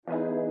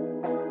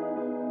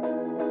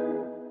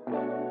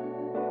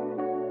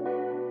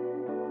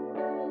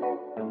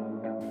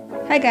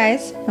Hi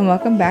guys, and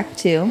welcome back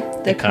to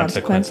The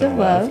Consequence of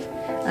Love.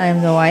 I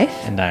am the wife.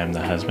 And I am the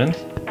husband.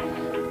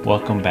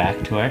 Welcome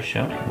back to our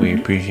show. We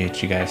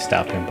appreciate you guys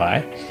stopping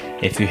by.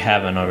 If you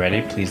haven't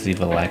already, please leave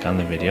a like on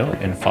the video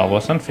and follow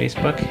us on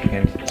Facebook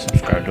and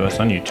subscribe to us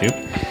on YouTube.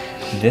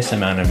 This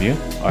amount of you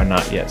are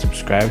not yet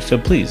subscribed, so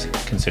please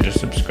consider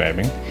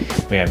subscribing.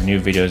 We have new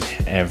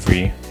videos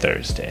every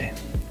Thursday.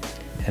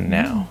 And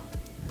now,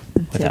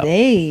 without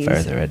Today's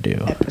further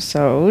ado,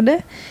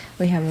 episode,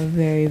 we have a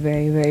very,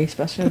 very, very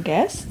special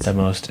guest. the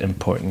most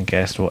important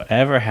guest we'll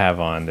ever have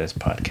on this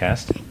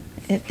podcast.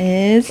 It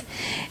is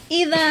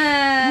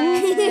Eli.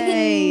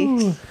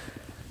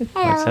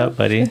 What's up,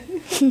 buddy?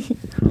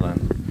 Hold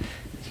on.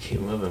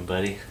 Keep moving,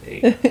 buddy.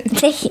 There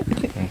you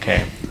go.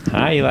 Okay.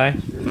 Hi, Eli.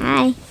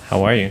 Hi,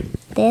 How are you?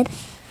 Dad,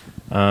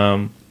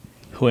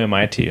 Who am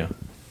I to you?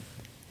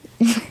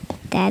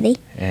 Daddy,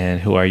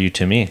 And who are you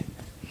to me?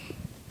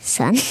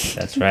 son.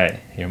 That's right.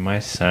 You're my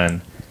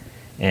son.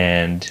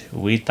 And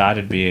we thought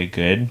it'd be a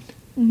good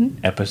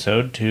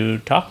episode to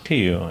talk to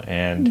you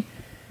and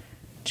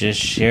just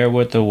share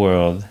with the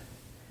world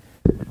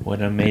what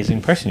an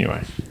amazing person you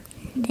are.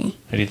 Okay.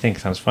 What do you think?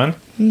 Sounds fun?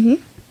 Mm-hmm.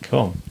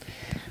 Cool.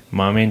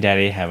 Mommy and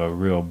Daddy have a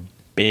real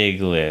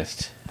big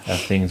list of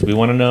things we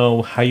want to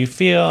know how you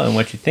feel and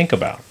what you think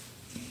about.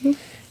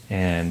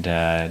 And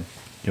do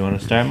you want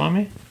to start,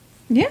 Mommy?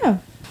 Yeah.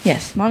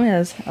 Yes, Mommy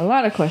has a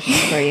lot of questions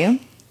for you.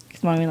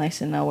 Because Mommy likes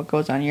to know what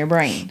goes on in your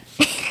brain.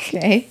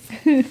 Okay.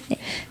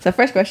 So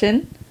first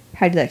question,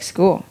 how do you like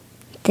school?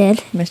 Dad,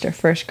 Mr.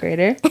 First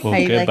Grader. Well, How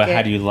you good, like but it?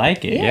 how do you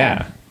like it?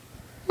 Yeah.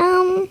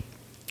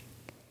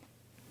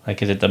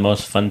 Like, is it the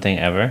most fun thing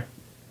ever?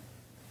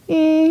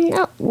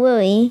 not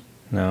really.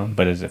 No,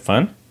 but is it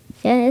fun?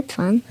 Yeah, it's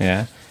fun.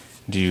 Yeah.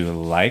 Do you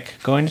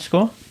like going to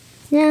school?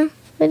 Yeah,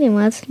 pretty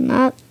much.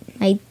 Not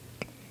like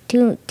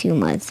too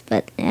much,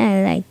 but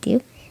I like to.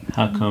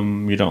 How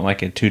come you don't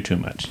like it too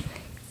much?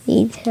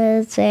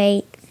 Because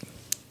I'd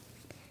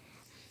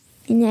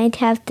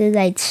have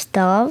to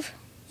starve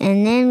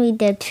and then we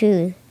did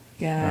food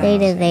Yeah.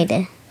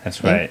 later.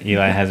 That's right.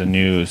 Eli has a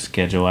new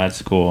schedule at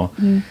school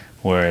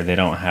where they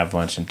don't have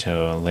lunch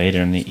until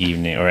later in the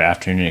evening or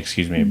afternoon,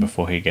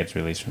 before he gets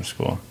released from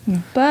school.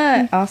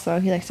 But also,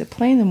 he likes to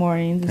play in the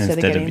mornings instead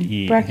of getting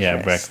eat. breakfast.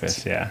 Yeah,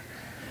 breakfast, yeah.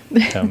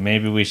 So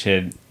maybe we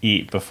should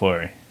eat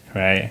before,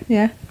 right?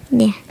 Yeah.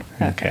 Yeah.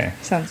 Okay.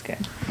 Sounds good.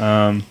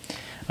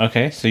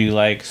 Okay, so you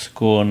like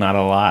school not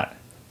a lot,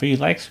 but you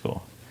like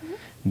school.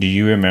 Do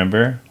you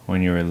remember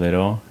when you were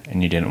little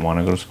and you didn't want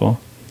to go to school?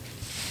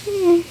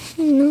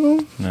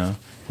 No. No.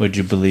 Would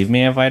you believe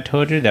me if I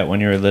told you that when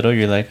you were little,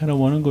 you're like, I don't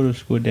want to go to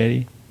school,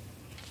 Daddy?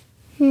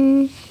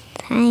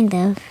 Kind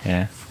of.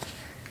 Yeah.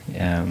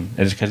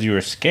 It's because you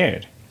were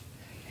scared.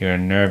 You were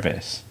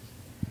nervous.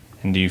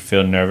 And do you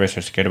feel nervous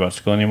or scared about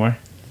school anymore?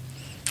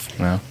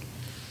 No?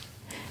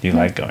 Do you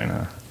like going,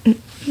 huh?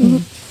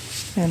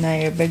 And now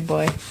you're a big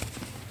boy.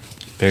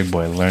 Big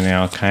boy, learning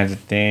all kinds of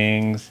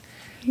things.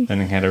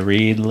 Learning how to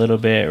read a little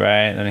bit,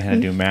 right? Learning how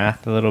to do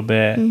math a little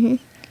bit.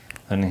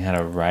 Learning how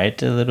to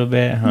write a little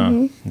bit,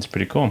 huh? It's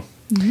pretty cool.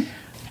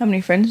 How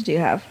many friends do you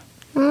have?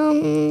 Not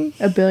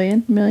A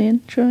billion, million,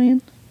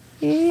 trillion?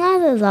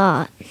 a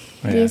lot.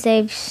 Yeah.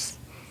 Because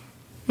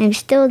I'm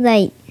still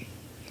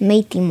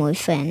making more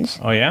friends.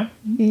 Oh, yeah?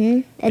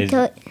 I Is-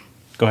 told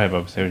Go ahead,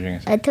 Bob. Say what you're going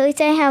to say. At first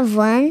I have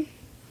one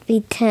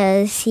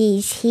because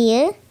he's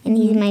here and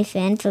he's my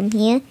friend from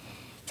here.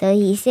 So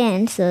he's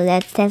in, so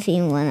that's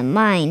definitely one of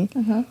mine.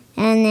 Uh-huh.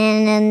 And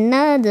then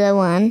another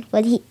one,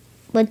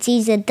 but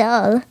she's a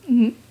doll.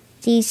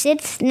 She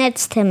sits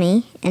next to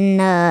me in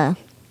the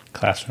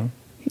Classroom.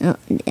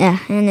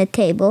 in the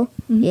table.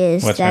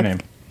 Yes, What's her name?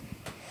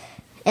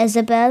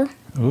 Isabel.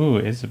 Ooh,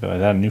 Isabel. Is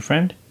that a new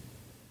friend?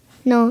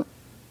 No,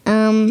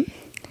 so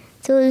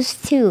there's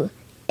two,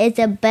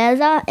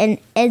 Isabella and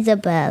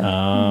Isabel.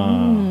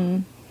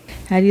 Oh.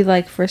 How do you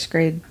like first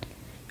grade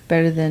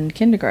better than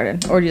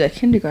kindergarten? Or do you like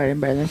kindergarten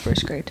better than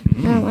first grade?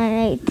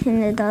 I like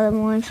 $10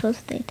 more in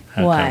first grade.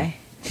 How Why?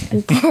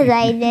 Because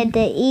I did to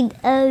eat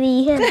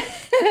earlier.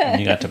 come?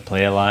 You got to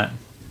play a lot?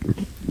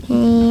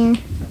 Yeah.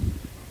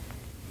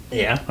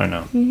 Yeah. Or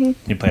no?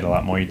 You played a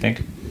lot more, you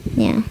think?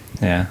 Yeah.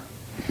 Yeah.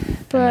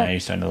 And now But you're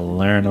starting to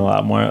learn a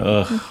lot more.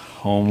 Ugh.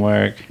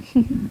 Homework.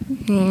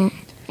 yeah.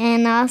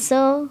 And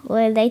also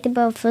what I liked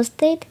about first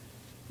grade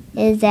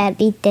is that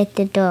we did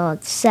the door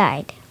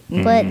outside.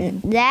 But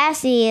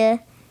last year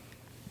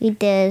we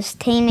just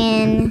came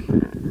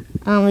in,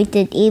 we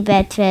did eat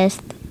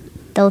breakfast,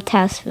 the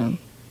classroom.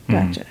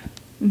 Gotcha.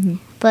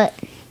 But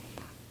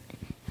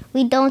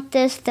we don't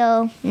just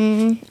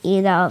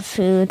eat our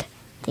food.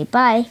 They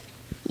buy.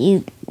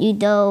 You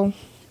go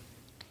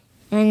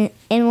and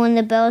when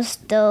the bells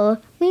go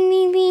ring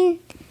ring ring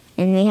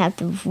and we have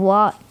to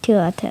walk to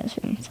our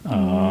classrooms.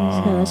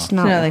 Oh. So it's So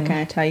not now they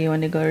kind of tell you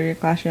when to go to your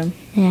classroom.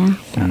 yeah.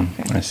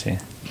 I see.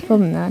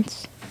 From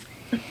nuts.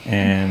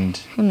 And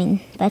I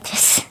mean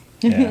breakfast.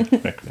 yeah,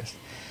 breakfast.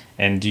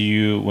 And do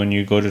you, when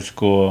you go to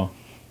school,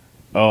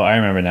 oh, I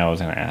remember now what I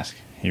was going to ask.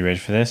 You ready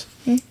for this?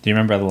 Do you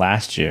remember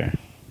last year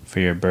for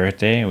your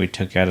birthday, we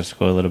took you out of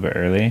school a little bit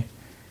early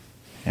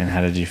And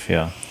how did you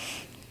feel?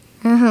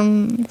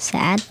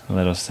 Sad. A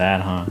little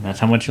sad, huh? That's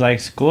how much you like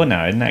school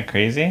now. Isn't that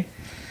crazy?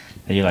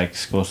 That you like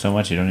school so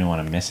much you don't even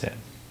want to miss it.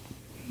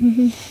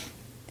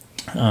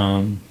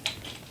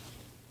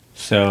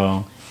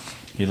 So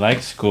you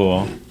like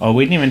school. Oh,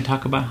 we didn't even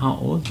talk about how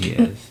old he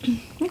is.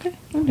 Okay.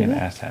 I'm gonna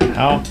ask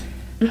that.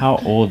 How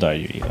old are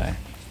you, Eli?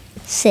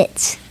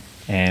 6.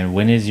 And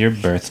when is your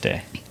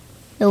birthday?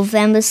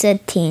 November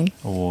 13th.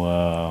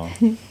 Whoa.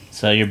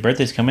 So your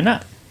birthday's coming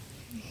up.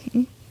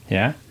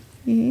 Yeah?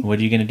 What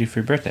are you gonna do for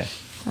your birthday?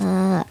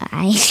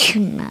 I do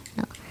not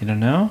know. You don't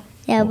know?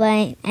 Yeah,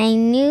 but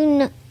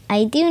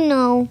I do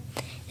know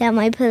that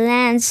my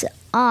plans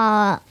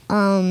are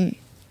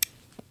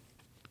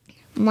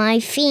my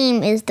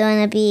theme is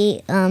gonna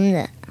be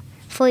the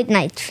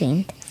Fortnite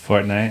themed.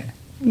 Fortnite?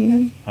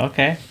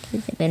 Okay.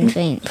 I've been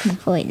playing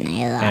Fortnite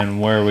a lot.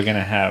 And where are we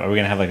gonna have? Are we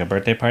gonna have like a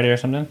birthday party or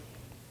something?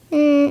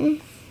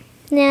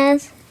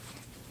 Yes.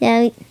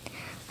 Yeah.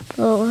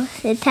 Well,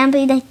 it can't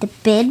be like the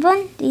big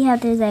one. We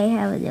have to like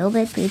have a little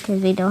bit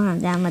because we don't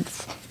have that much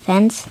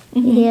fence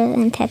here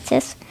in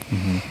Texas.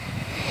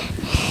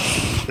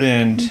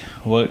 And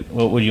what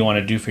would you want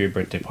to do for your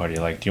birthday party?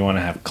 Like, do you want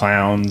to have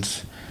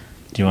clowns?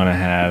 Do you want to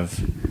have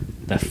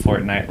the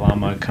Fortnite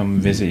llama come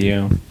visit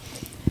you?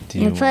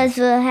 And plus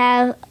we'll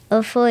have a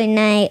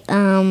Fortnite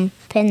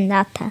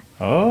pinata.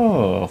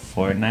 Oh,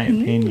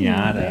 Fortnite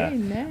pinata. very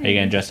nice. Are you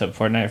gonna dress up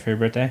Fortnite for your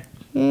birthday?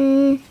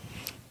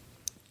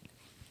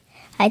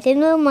 I did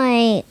know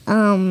my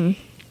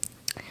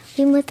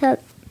we went up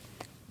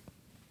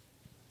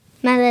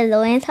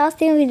Mandalorian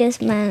costume. We just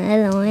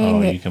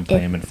Mandalorian. Oh, you can play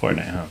him in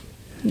Fortnite, huh?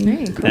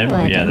 Very cool.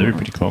 That'd be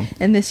pretty cool.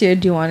 And this year,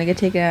 do you want to get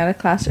taken out of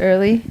class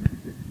early?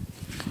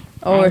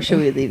 Or should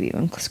we leave you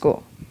in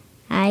school?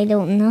 I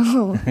don't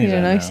know. You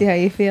don't know. See how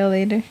you feel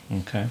later.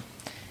 Okay.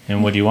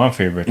 And what do you want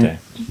for your birthday?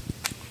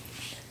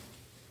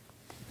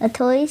 A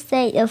toy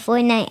set of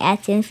Fortnite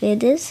action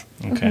figures.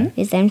 Okay.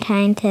 Because I'm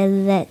trying to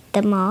let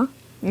them all.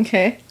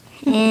 Okay.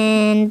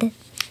 And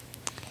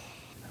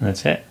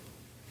That's it.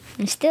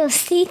 I'm still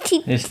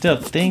thinking. You're still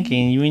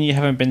thinking. You mean you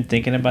haven't been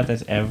thinking about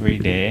this every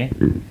day?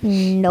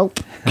 Nope.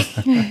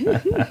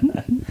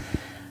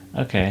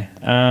 Okay.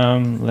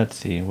 Let's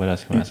see. What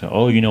else can we ask?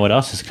 Oh, you know what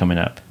else is coming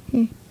up?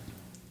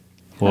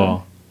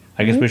 Well,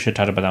 I guess we should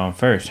talk about that one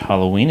first.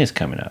 Halloween is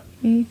coming up.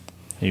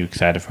 Are you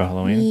excited for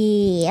Halloween?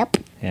 Yep.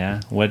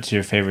 Yeah. What's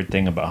your favorite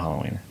thing about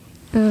Halloween?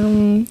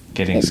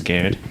 Getting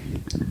scared?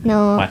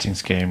 No. Watching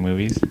scary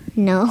movies?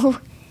 No.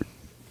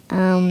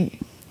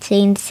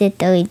 Saying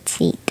sit or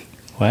seat.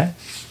 What?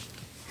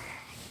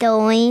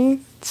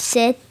 Going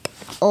sit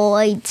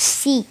or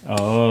seat.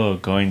 Oh,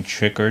 going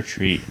trick or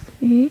treat.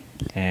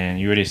 And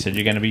you already said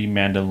you're going to be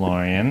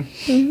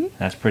Mandalorian.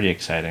 That's pretty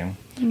exciting.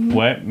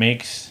 What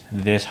makes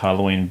this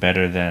Halloween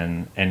better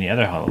than any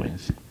other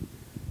Halloweens?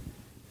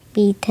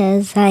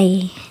 Because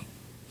I'm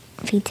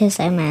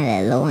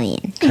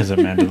Mandalorian. Because of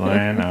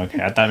Mandalorian?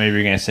 Okay. I thought maybe you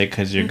were going to say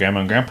because your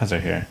grandma and grandpas are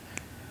here.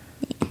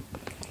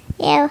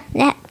 Yeah,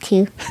 that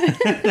too.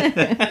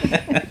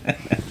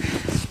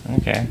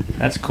 Okay.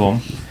 That's cool.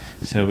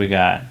 So we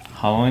got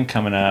Halloween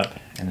coming up,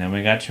 and then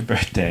we got your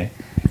birthday.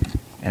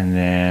 And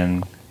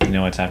then, you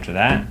know what's after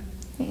that?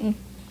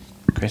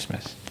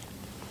 Christmas.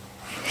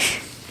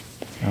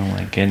 Oh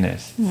my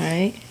goodness. All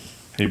right.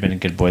 Have you been a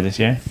good boy this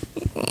year?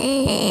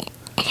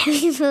 Have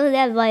you moved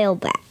that vial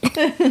back?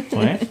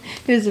 What?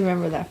 Who doesn't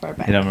remember that far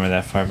back? You don't remember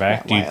that far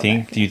back? That Do you while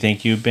think? back. Do you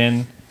think you've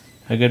been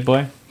a good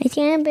boy? I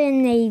think I've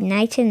been a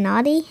nice and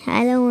naughty.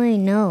 I don't really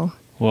know.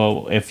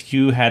 Well, if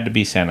you had to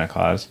be Santa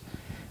Claus,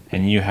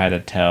 and you had to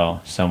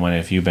tell someone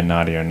if you've been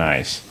naughty or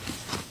nice,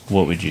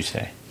 what would you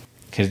say?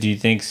 Because do you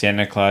think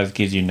Santa Claus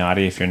gives you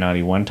naughty if you're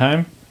naughty one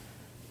time,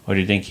 or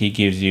do you think he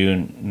gives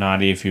you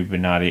naughty if you've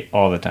been naughty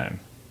all the time?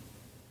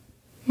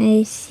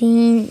 I've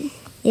seen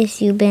if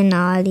you've been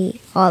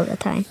naughty all the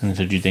time. And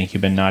so, do you think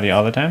you've been naughty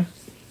all the time?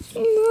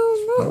 No,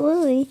 not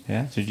really.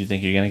 Yeah. So, do you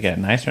think you're gonna get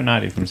nice or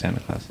naughty from Santa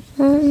Claus?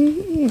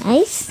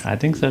 Nice. I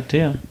think so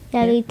too.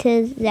 Yeah,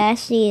 because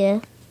last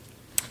year,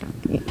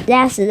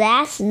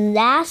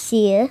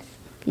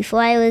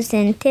 before I was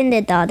in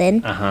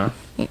kindergarten, Uh huh.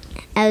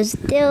 I was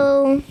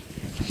still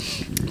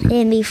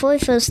in before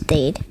first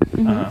grade.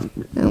 Uh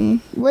huh.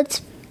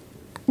 What's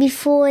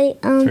before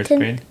First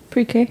grade.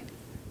 Pre-K.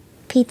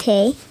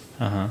 PT?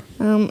 Uh huh.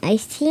 I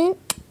think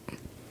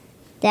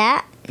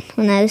that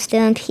when I was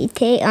still in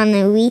PT on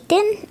the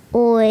weekend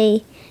or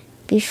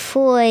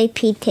before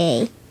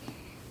PT,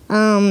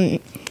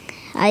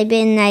 I've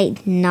been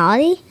like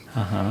naughty,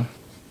 Uh huh.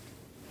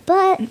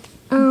 but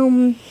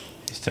You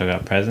still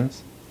got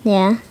presents.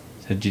 yeah,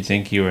 So, do you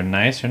think you were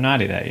nice or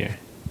naughty that year?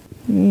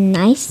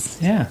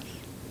 nice. Yeah.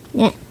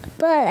 Yeah,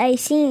 but I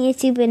seen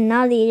if you've been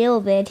naughty a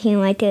little bit, he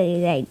might tell you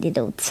like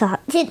little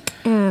chocolate.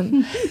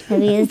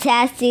 Because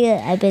last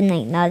year I've been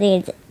like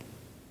naughty.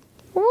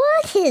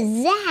 What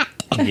is that?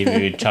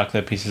 Give you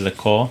chocolate pieces of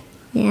coal.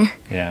 Yeah.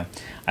 Yeah,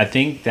 I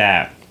think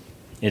that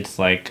it's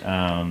like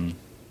I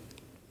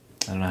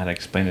don't know how to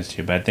explain this to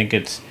you, but I think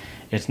it's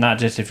not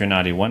just if you're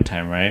naughty one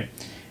time, right?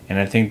 And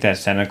I think that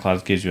Santa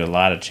Claus gives you a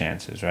lot of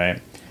chances, right?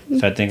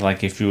 So I think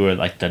like if you were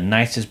like the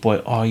nicest boy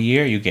all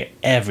year, you get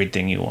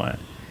everything you want.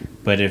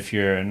 But if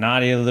you're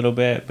naughty a little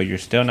bit, but you're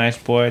still a nice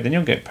boy, then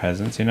you'll get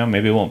presents, you know?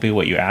 Maybe it won't be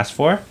what you asked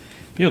for,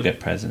 but you'll get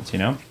presents, you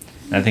know?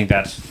 And I think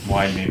that's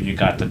why maybe you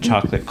got the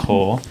chocolate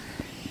coal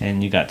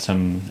and you got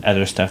some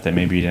other stuff that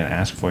maybe you didn't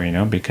ask for, you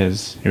know?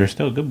 Because you were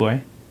still a good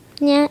boy.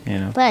 Yeah, You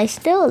know? but I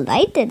still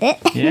liked it.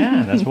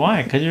 Yeah, that's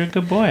why. Because you're a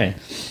good boy.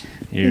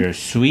 You're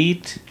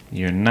sweet.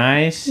 You're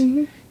nice.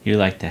 You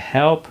like to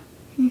help.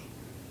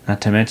 Not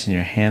to mention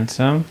you're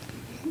handsome.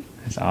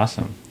 That's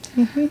awesome.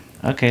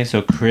 Okay,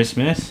 so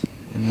Christmas.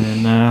 And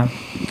then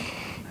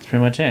that's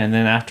pretty much it. And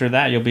then after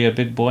that, you'll be a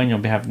big boy and you'll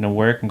be having to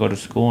work and go to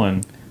school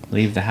and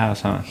leave the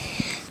house, huh?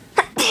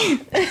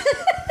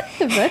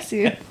 Bless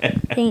you.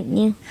 Thank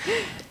you.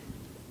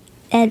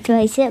 After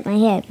I set my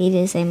head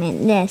because I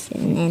meant this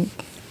and then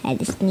I had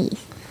to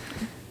sneeze.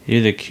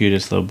 You're the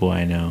cutest little boy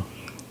I know.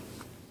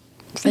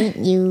 Thank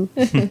you.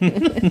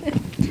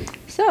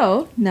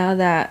 So, now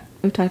that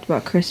we've talked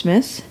about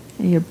Christmas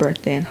and your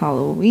birthday and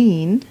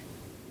Halloween,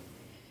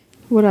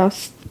 what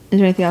else? Is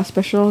there anything else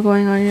special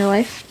going on in your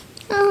life?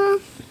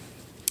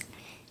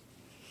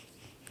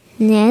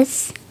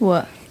 Yes.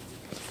 What?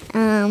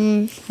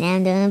 I'm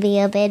gonna be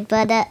a bit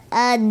but a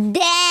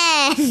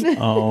dad.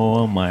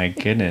 Oh my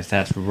goodness,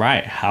 that's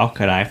right. How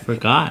could I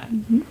forgot?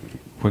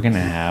 We're going to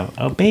have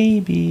a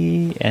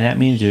baby. And that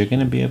means you're going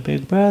to be a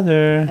big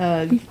brother.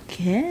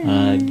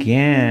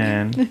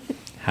 Again.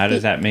 How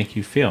does that make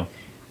you feel?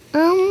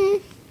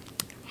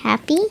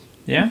 Happy.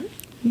 Yeah?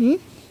 It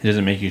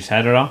doesn't make you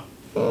sad at all?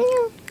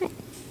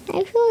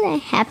 I feel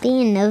like happy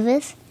and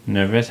nervous.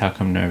 Nervous? How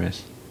come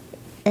nervous?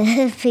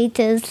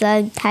 Because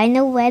I'm kind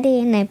of ready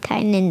and I'm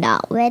kind of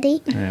not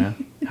ready. Yeah.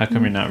 How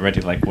come you're not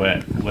ready? Like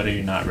what? What are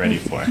you not ready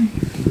for?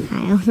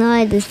 I don't know.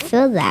 I just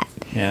feel that.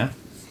 Yeah?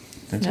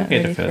 It's Not okay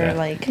ready to feel for that.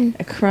 like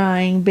a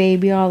crying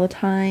baby all the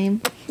time.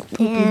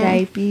 Poopy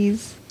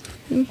diapers.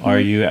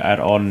 Are you at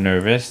all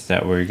nervous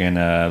that we're going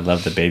to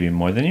love the baby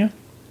more than you?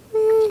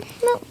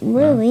 Not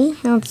really.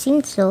 I don't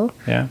think so.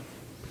 Yeah?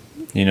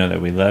 You know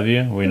that we love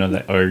you? We know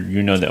that, or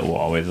you know that we'll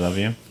always love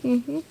you?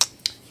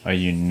 Are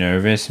you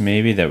nervous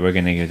maybe that we're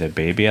going to give the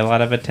baby a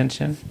lot of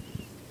attention?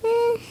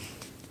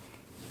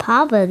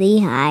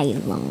 Probably. I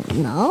don't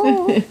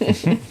know.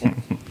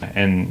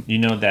 And you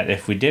know that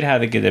if we did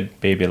have to give the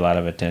baby a lot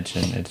of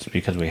attention, it's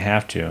because we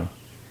have to.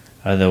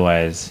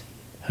 Otherwise,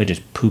 he'll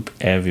just poop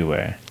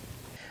everywhere.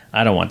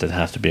 I don't want this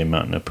house to be a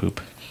mountain of poop.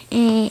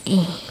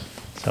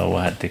 So we'll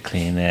have to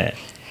clean it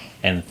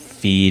and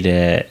feed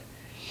it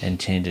and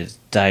change its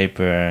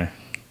diaper.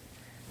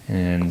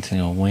 And you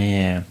know,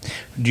 wham.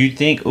 Do you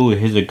think, oh,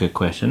 here's a good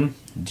question.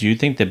 Do you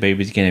think the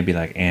baby's going to be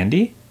like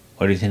Andy?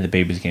 Or do you think the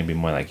baby's going to be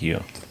more like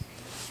you?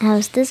 I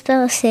was just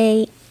about to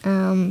say,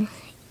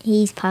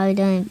 he's probably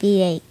going to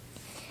be like,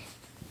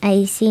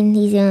 I think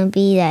he's going to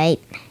be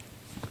like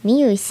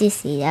me or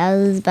Sissy. I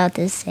was about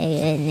to say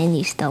it, and then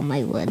you stole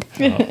my word.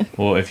 Oh,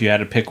 well, if you had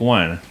to pick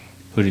one,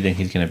 who do you think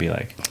he's going to be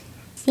like?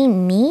 See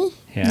me?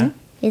 Yeah?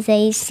 Because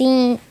I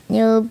think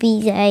you'll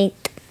be like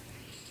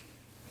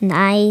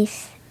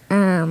nice,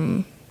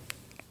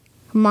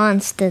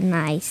 monster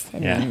nice.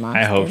 And then Yeah, monster.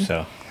 I hope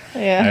so. I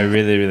Yeah.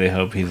 really, really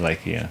hope he's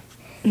like you.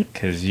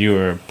 Because you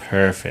were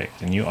perfect,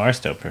 and you are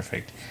still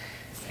perfect.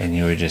 And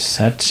you were just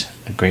such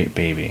a great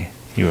baby.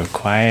 You were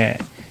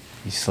quiet,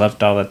 you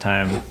slept all the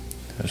time.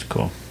 It was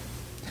cool.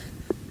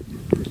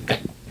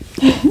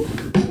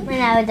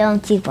 When I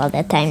don't sleep all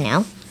the time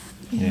now.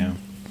 Yeah.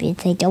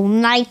 Because I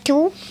don't like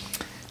to.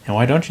 And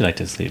why don't you like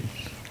to sleep?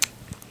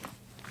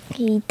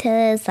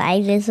 Because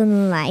I just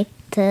like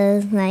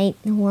to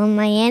want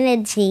my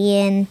energy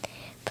and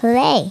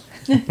play.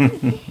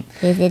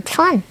 Because it's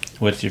fun.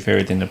 What's your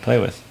favorite thing to play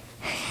with?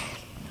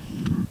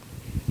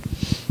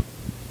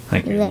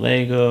 Like your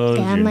Legos?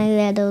 Yeah, your- my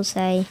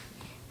Legos.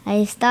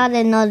 I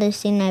started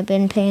noticing I've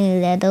been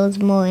playing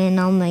Legos more than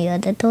all my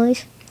other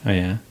toys. Oh,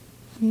 yeah?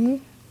 Mhm.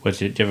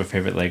 Do you have a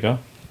favorite Lego?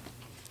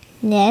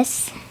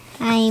 Yes,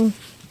 I'm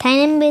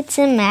tiny bits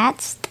and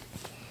matched,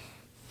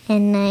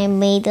 and I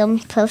made them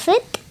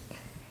perfect.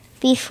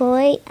 Before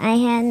I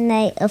had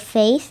like a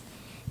face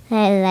that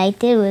I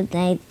liked it with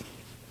like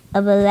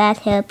a black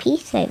hair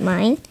piece like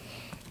mine,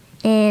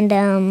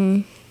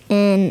 and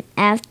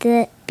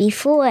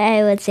before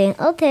I would say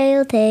okay,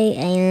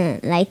 I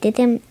liked it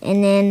him,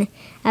 and then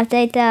after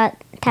I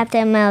tapped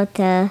him out,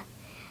 I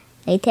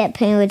kept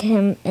playing with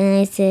him,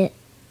 and I said,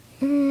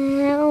 I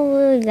don't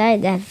really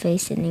like that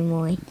face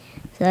anymore.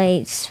 So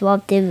I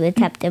swapped it with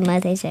tapped him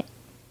out. I said,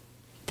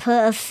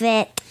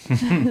 perfect,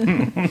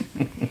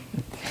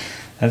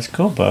 That's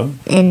cool, bub.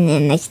 and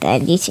then I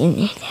started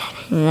using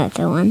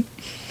another one,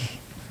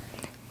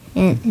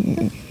 and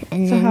So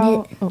then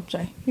how? Oh,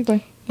 sorry. Keep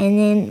going. his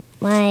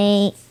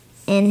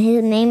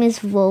name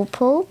is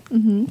Whirlpool.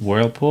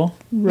 Whirlpool?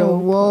 No,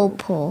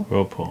 Whirlpool.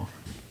 Whirlpool.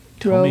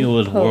 Told me it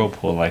was Whirlpool.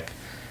 Whirlpool like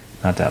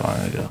not that long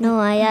ago. No,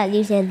 I thought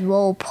you said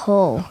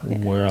Whirlpool.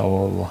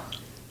 Whirl.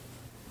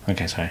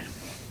 Okay, sorry.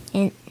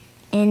 And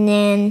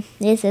then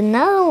there's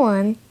another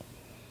one,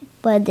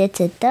 but it's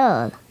a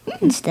dog.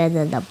 instead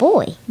of the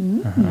boy.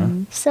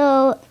 Mm-hmm.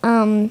 So,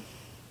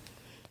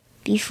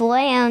 before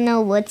I don't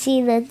know what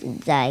he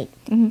looked like,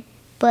 Mhm.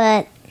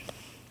 but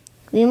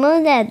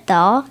remember that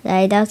doll that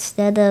I got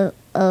instead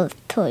of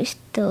Toy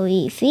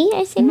Story 3,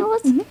 I think it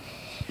was?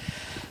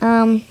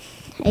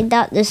 I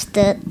thought this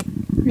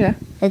Yeah.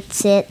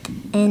 that's it,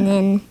 and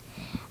then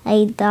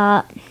I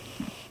thought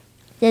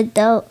the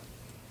doll.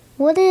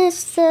 What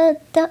is the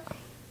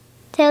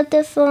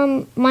character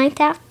from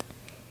Minecraft?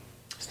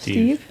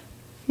 Steve.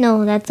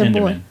 No, that's a boy.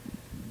 Enderman.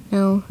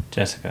 No,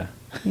 Jessica.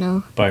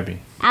 no. Barbie.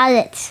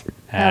 Alex.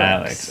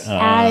 Alex. Oh,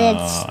 I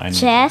Alex knew.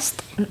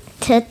 just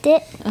took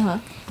it, Uh-huh.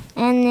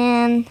 and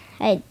then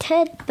I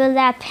took the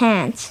black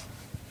pants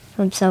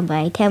from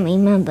somebody. I can't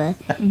remember.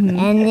 Mm-hmm.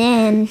 And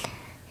then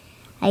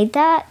I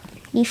thought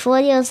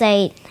before there was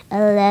like a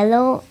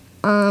little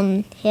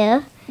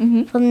hair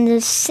Mm-hmm. from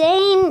the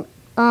same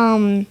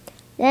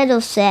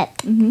little set,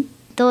 Mm-hmm.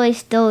 Toy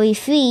Story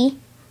 3.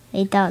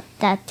 I thought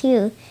that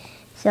too.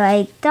 So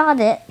I got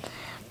it,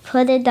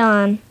 put it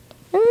on.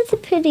 It was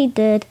pretty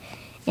good.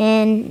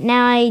 And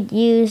now I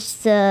use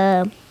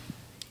the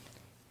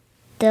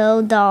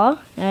old doll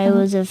I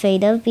was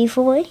afraid of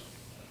before.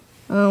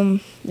 The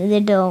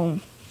little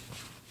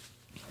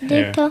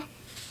Hair.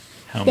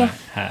 Helmet. Yeah.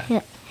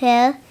 Hat.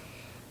 hair.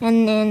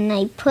 And then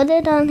I put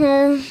it on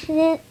her.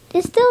 And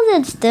it still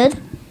looks good.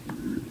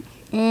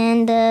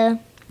 And and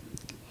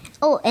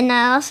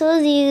I also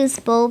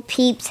used Bo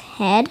Peep's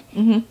head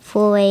Mm-hmm.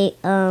 for a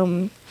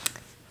the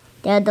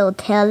little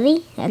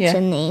Telly. That's Yeah.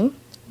 her name.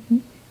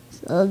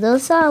 So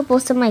those are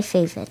both of my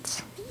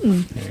favorites.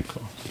 Very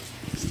cool.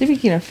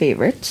 Speaking of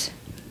favorites,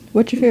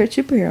 what's your favorite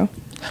superhero?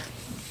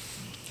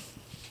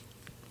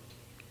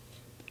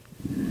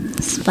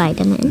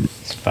 Spider-Man.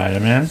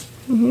 Spider-Man.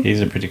 Mm-hmm.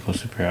 He's a pretty cool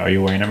superhero. Are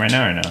you wearing him right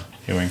now or no?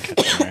 You're wearing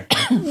Captain America.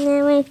 Yeah,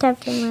 I like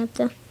Captain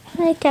America.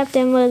 I like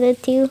Captain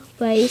America too,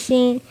 but I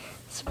think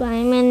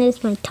Spider-Man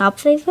is my top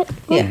favorite.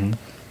 Yeah. Mhm.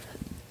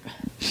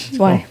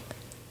 Why?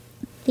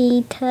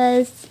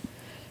 Because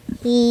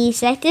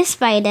he's like the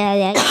spider, I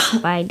like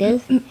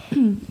spiders,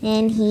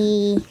 and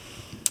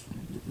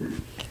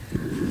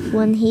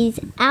when he's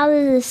out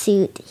of the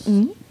suit,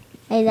 Mm-hmm.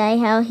 I like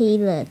how he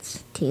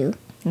looks too,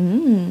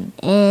 Mm.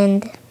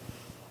 and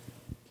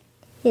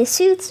his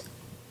suits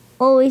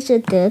always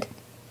look good,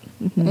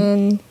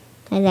 and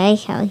I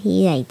like how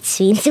he like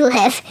swings the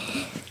web.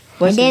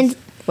 What's, And his,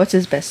 what's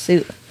his best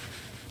suit?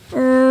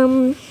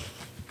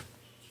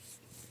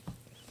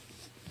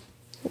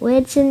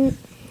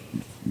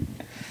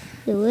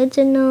 The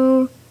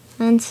original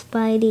and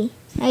Spidey.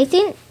 I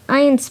think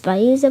Iron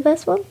Spidey is the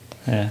best one.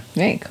 Yeah.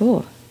 Very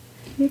cool.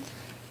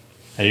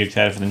 Are you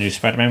excited for the new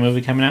Spider-Man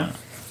movie coming out?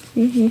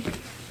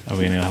 Mm-hmm. Are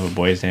we gonna have a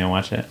boys' day and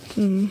watch it?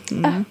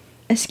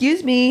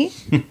 Excuse me.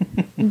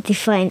 Be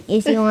fine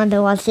if you want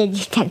to watch it.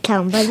 You can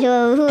come, but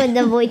you'll ruin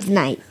the boys'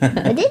 night.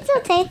 But it's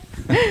okay.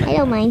 I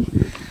don't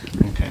mind.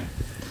 Okay.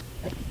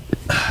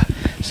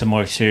 Some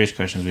more serious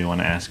questions we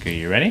want to ask you.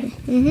 You ready?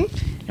 Mhm.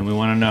 And we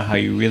want to know how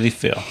you really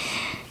feel.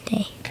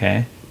 Okay.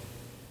 Okay.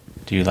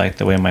 Do you like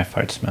the way my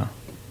farts smell?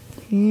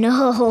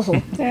 No,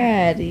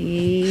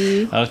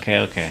 Daddy.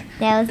 Okay.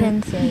 that was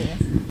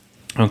unserious.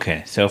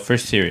 Okay. So for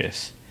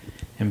serious,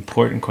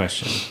 important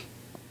question.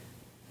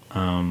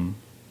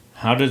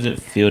 How does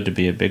it feel to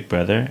be a big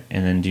brother?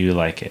 And then do you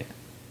like it?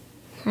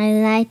 I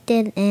liked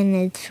it, and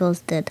it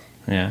feels good.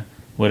 Yeah.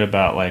 What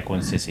about like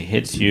when Sissy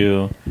hits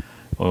you,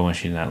 or when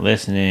she's not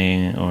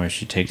listening, or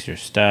she takes your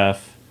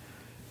stuff,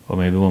 or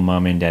maybe when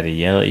Mommy and Daddy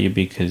yell at you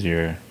because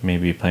you're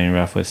maybe playing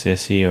rough with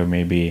Sissy, or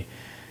maybe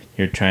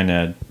you're trying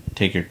to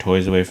take your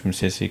toys away from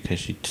Sissy because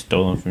she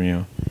stole them from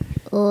you.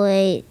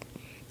 Or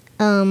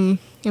I'm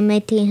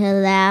making her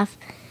laugh,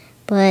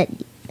 but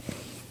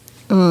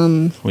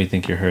We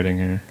think you're hurting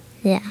her.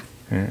 yeah.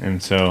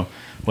 And so,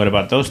 what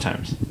about those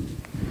times?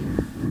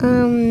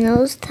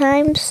 Those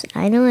times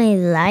I know I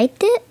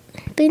liked it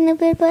being a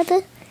big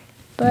brother,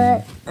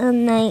 but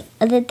like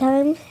other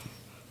times,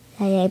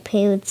 like I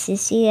play with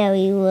Sissy that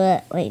we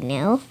were right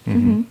now.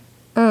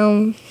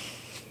 Mm-hmm.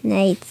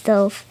 Like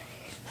so,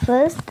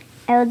 first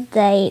I would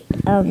like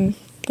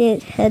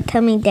did her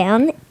tummy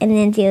down, and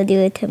then she'll do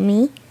it to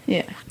me.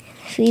 Yeah.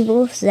 We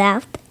both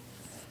laughed,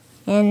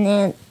 and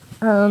then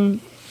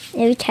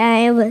every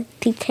time I would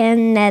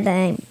pretend that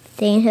I'm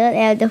getting hurt,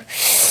 I would go.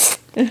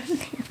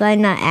 If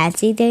I'm not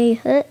actually getting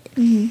hurt.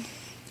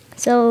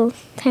 So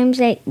times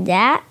like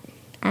that,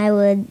 I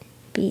would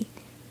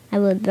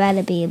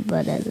rather be a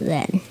brother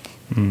then.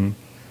 Mm-hmm.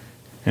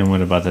 And what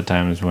about the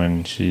times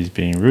when she's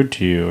being rude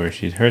to you or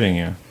she's hurting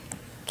you?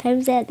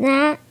 Times like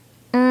that,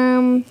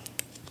 not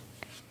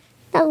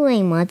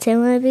really much. I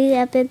want to be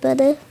that big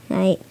brother.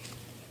 Like,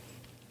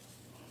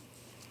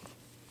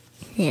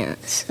 yeah.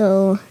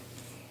 So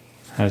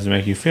How does it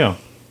make you feel?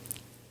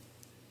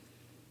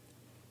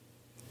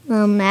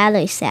 mad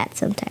or sad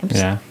sometimes.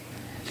 Yeah.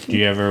 Do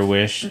you ever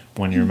wish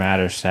when you're mad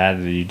or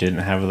sad that you didn't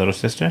have a little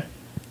sister?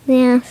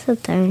 Yeah,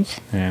 sometimes.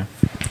 Yeah.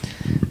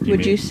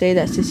 Would you say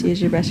that Sissy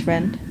is your best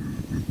friend?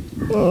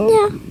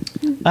 Yeah.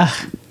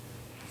 Ugh.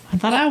 I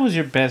thought I was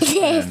your best friend.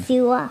 Yes,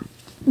 you are.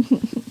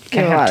 You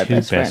have a have lot of two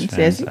best best friends.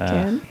 Yes, you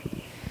friends. can.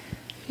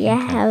 Yeah,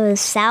 I have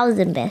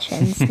 1,000 best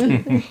friends.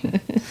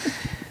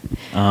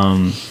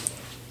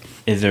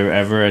 Is there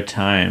ever a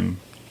time,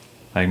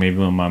 like maybe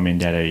when mommy and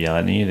daddy are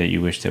yelling at you, that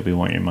you wish that we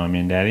weren't your mommy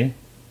and daddy?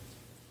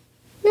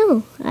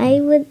 No, I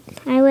would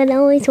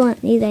always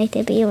want you guys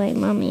to be my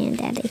mommy and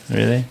daddy.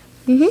 Really?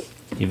 Mhm.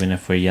 Even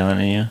if we're yelling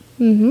at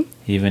you? Mhm.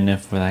 Even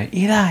if we're like,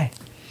 Eli,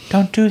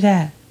 don't do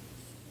that.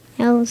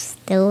 I will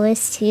still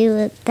wish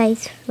you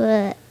guys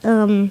for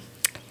my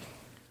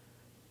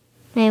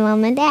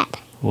mom and dad.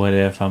 What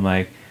if I'm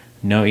like,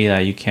 no, Eli,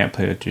 you can't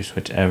play with your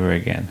Switch ever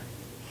again?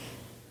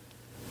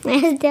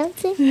 I still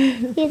think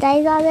you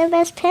guys are the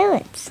best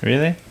parents.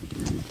 Really?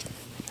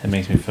 That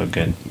makes me feel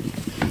good.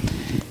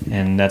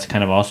 And that's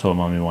kind of also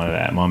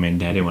what mommy and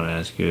daddy wanted to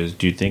ask you is,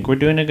 do you think we're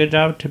doing a good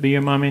job to be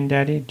your mommy and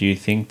daddy? Do you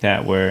think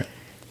that we're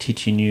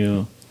teaching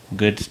you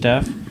good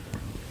stuff?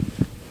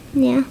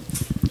 Yeah,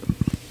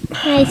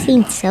 I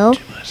think so.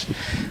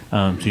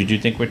 So you do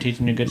think we're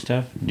teaching you good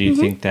stuff? Do you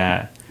think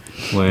that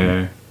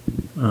we're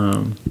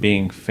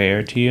being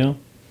fair to you?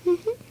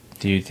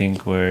 Do you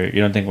think you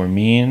don't think we're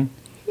mean?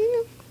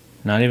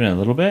 Not even a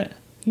little bit?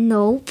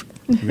 Nope.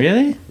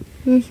 Really?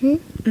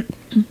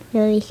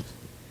 Really?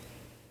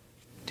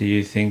 Do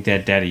you think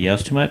that daddy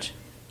yells too much?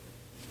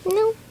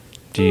 No.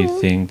 Do you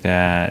think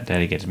that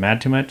daddy gets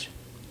mad too much?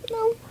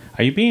 No.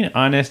 Are you being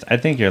honest? I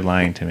think you're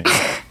lying to me.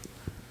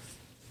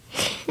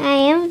 I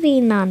am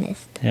being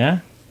honest. Yeah?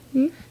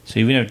 So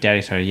even if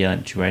daddy started yelling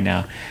at you right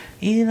now,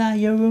 Eli,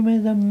 your room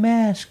is a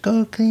mess.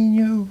 Go clean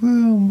your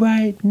room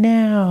right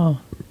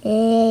now.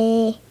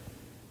 Yeah.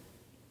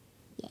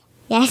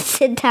 That's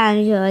the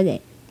time for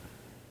it.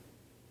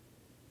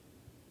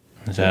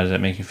 So how does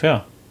that make you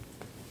feel?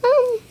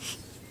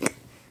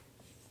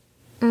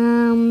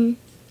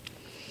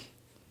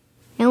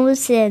 I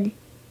almost said,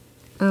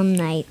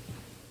 like,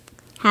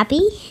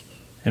 happy?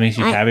 It makes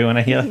you happy when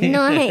I yell at you?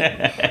 No,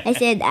 I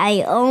said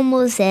I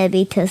almost said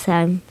because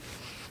I'm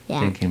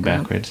Thinking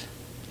backwards.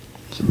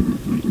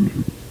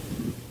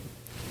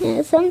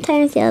 Yeah,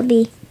 sometimes it'll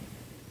be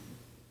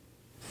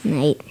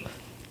night.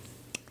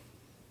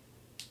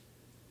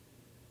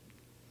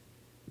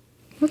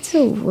 What's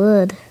a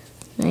word?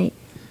 Right?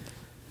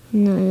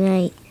 No,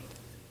 right.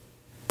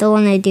 Don't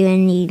want to do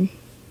any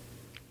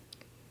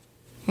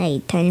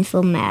time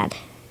feel mad.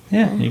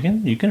 Yeah,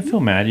 you can feel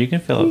mad. You can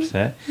feel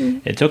upset.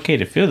 It's okay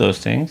to feel those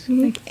things.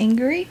 Like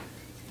angry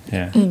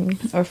Yeah.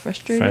 or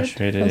frustrated.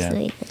 Frustrated,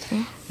 yeah.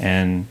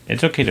 And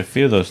it's okay to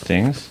feel those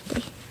things,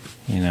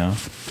 you know.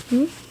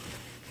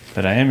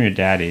 But I am your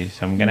daddy,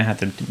 so I'm going to have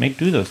to make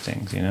do those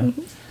things, you know.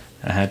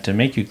 I had to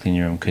make you clean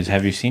your room, because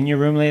have you seen your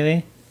room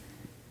lately?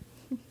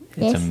 It's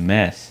Yes. a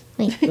mess.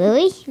 Wait,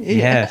 really?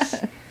 Yes.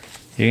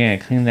 You're going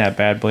to clean that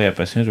bad boy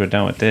up as soon as we're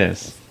done with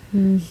this.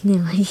 No,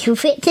 you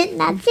better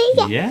not say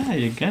that. Yeah,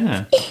 you're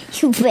gonna.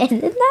 You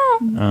better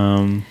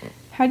not.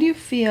 How do you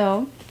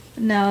feel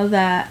now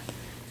that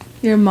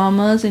your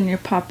mamas and your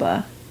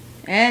papa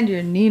and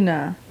your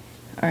Nina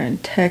are in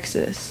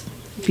Texas?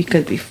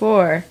 Because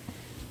before,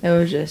 it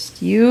was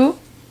just you,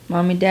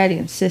 mommy, daddy,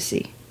 and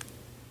sissy.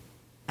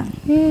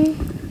 Very,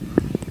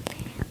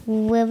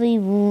 very,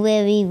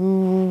 very,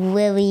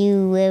 very,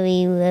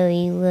 very,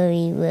 very,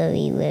 very,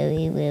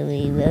 very,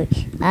 very,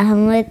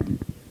 very.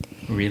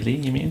 Really,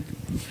 you mean?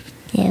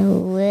 Yeah,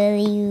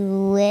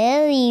 really,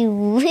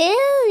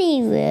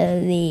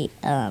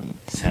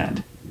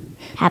 Sad.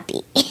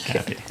 happy.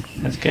 Happy.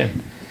 That's good.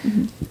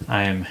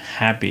 I am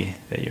happy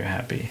that you're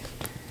happy.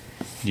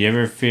 Do you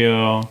ever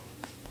feel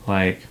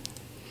like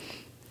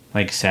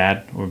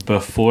sad, or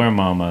before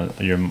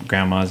your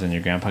grandmas and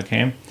your grandpa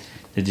came,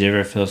 did you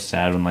ever feel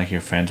sad when like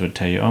your friends would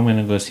tell you, oh, I'm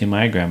gonna go see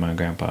my grandma and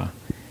grandpa,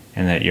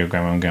 and that your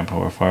grandma and grandpa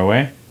were far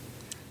away?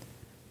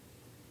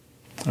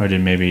 Or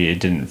did maybe it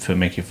didn't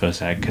make you feel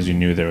sad because you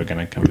knew they were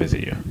gonna come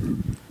visit you?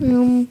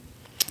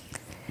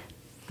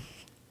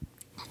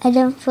 I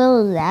don't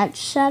feel that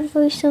sad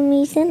for some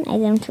reason. I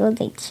don't feel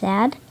like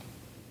sad.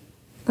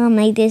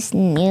 I just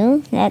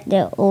knew that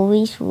they're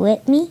always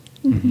with me.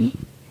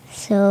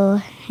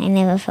 So I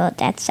never felt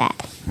that sad.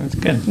 That's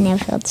good. I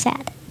never felt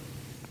sad.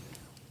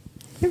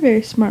 You're a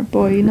very smart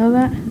boy, you know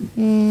that?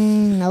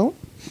 No.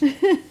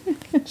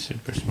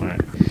 Super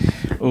smart.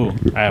 Ooh,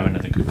 I have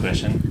another good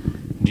question.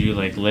 Do you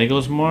like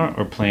Legos more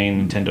or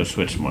playing Nintendo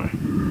Switch more?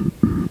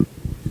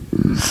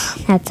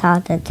 That's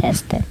hard to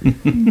test it.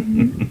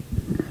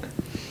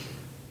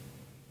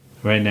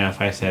 Right now, if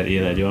I said,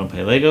 Eli, do you want to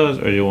play Legos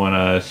or do you want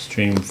to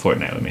stream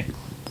Fortnite with me?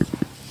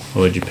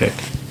 What would you pick?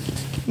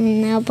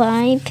 Now,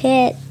 probably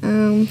pick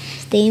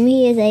staying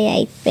here is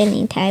like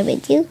spending time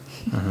with you.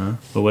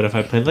 But what if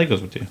I played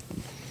Legos with you?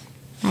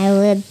 I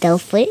would do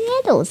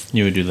Legos.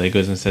 You would do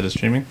Legos instead of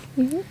streaming?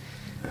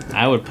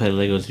 I would play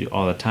Legos with you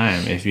all the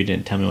time if you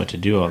didn't tell me what to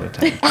do all the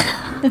time.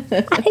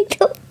 I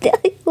don't tell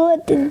you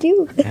what to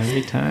do.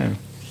 Every time.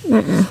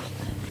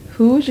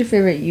 Who's your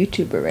favorite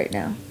YouTuber right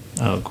now?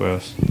 Oh,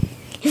 gross.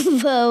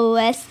 For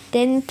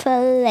Western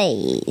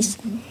Plays.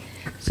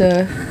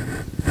 So,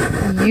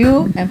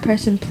 you and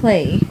Preston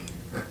Play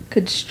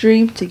could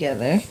stream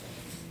together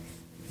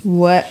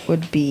what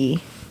would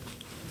be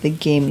the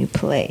game you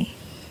play?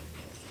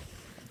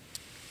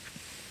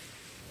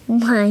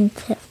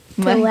 Minecraft.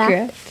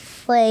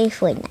 Play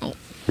Fortnite.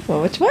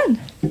 Well, which one?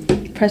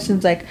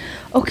 Preston's like,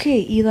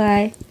 okay,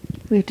 Eli,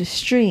 we have to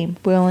stream.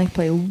 We only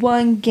play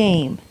one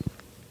game.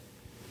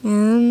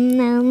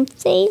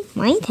 Say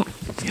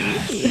Minecraft.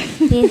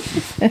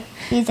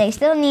 He's like,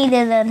 still need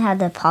to learn how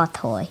to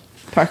parkour.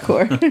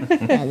 Parkour.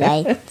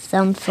 Like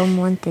some from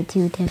 1 to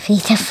 2 to 3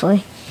 to 4.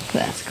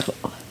 That's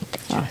cool.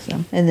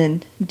 Awesome. And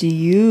then, do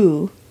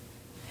you?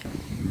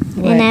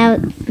 And now,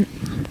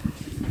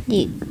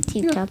 you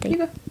keep You talking.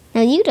 go.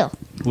 No, you do.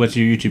 What's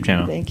your YouTube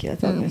channel? Thank you.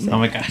 That's all I'm gonna say. Oh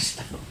my gosh.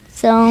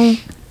 So,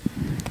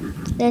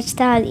 let's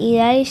start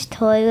Eli's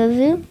toy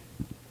review.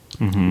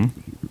 Mm-hmm.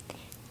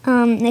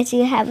 If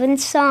you haven't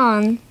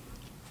seen,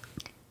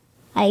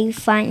 I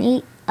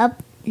finally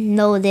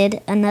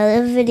uploaded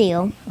another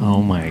video.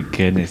 Oh my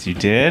goodness, you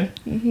did?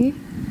 Mhm.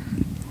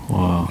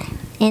 Whoa.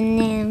 And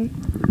then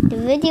the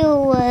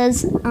video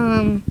was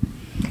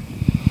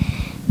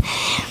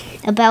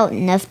about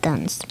Nerf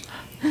guns.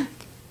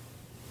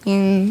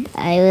 And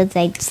I was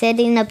like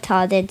setting up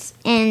targets,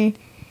 and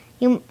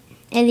you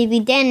at the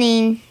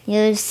beginning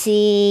you'll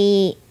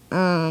see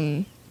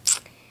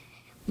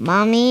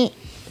mommy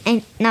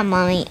and not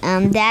mommy,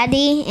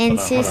 daddy and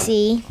Hold on.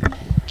 Sissy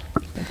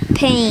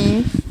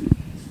playing,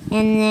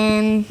 and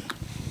then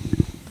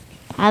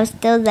I was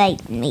still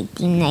like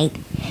making like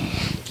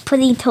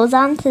putting toes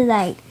on to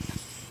like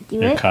do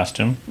Your it.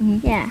 costume?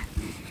 Yeah.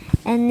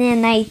 And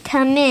then I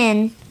come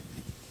in,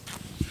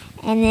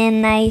 and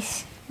then I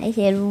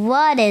said,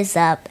 what is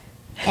up?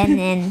 And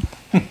then,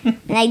 and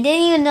I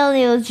didn't even know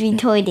it was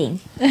recording.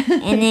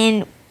 And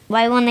then,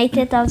 right when I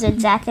said that was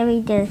exactly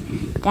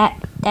that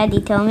Daddy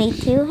told me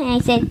to, and I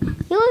said,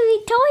 you were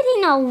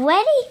recording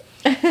already?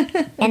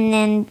 And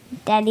then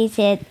Daddy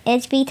said,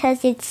 it's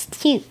because it's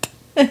cute.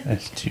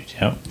 That's too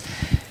dope.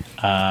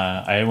 When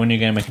are you going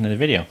to make another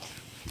video?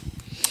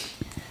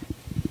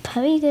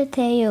 Probably gonna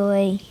tell you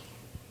away,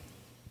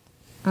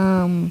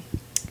 the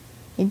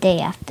day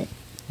after.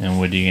 And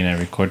what are you going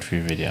to record for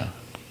your video?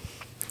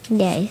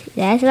 Yeah,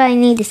 that's what I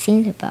need to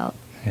think about.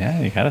 Yeah,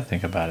 you got to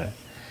think about it.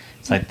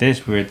 It's like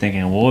this, we were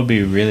thinking, what would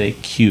be really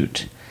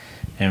cute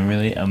and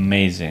really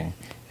amazing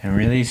and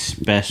really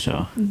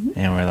special?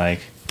 And we're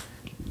like,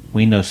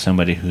 we know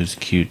somebody who's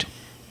cute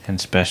and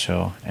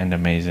special and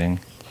amazing,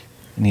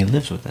 and he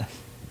lives with us.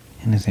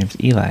 And his name's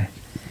Eli.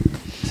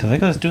 So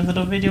like, let's do a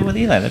little video with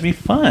Eli. That'd be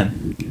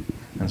fun.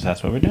 And so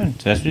that's what we're doing.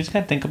 So that's, you just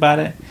got to think about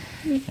it,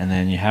 and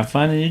then you have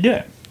fun and you do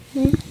it.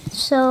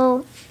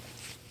 So,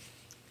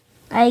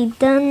 I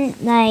done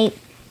like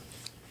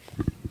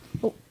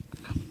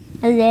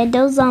a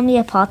little zombie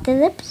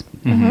apocalypse,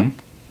 Mm-hmm.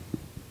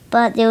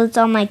 but it was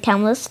on my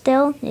camera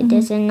still. It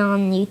isn't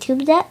on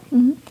YouTube yet.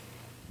 Mhm.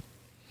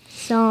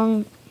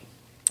 So,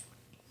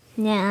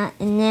 yeah,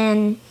 and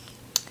then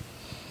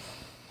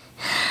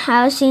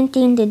I was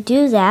thinking to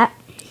do that,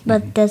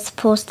 but that's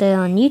posted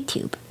on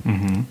YouTube.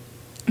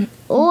 Mm-hmm.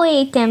 Or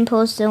you can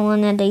post the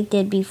one that I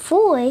did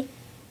before,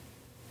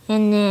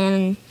 and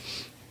then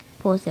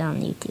post it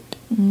on YouTube.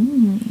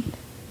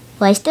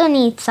 Well, I still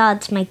need to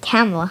charge my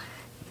camera.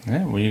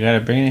 Yeah, well, you got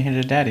to bring it here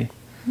to Daddy.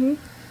 Do you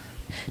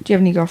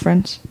have any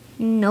girlfriends?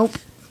 Nope.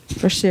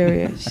 For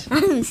serious.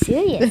 I'm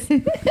serious.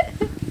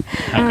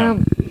 How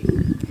come?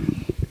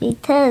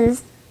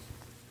 Because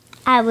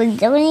I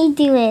would only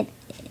do it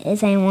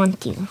as I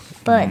want to.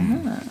 But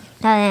now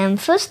that I'm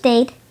first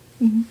date,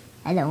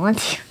 I don't want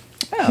to.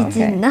 Oh, It's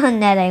okay. none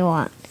that I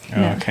want.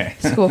 Oh, okay.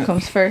 School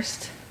comes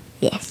first.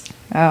 Yes.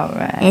 All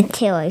right.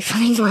 Until I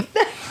find one.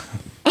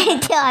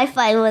 Until I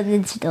find one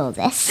that's still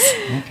this.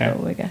 Okay.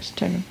 Oh my gosh,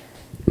 turn him.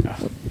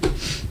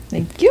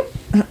 Thank you.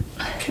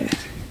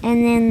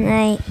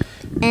 And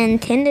then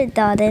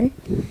kindergarten,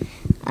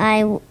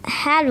 I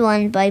had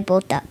one, but I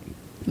broke up.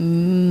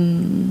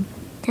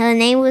 Her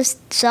name was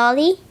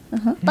Solly,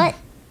 but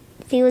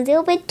she was a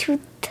little bit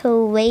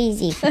too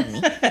lazy for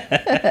me.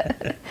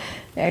 I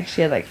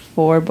actually had like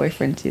 4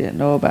 boyfriends you didn't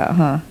know about,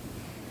 huh?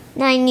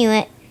 No, I knew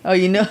it. Oh,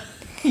 you know?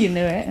 You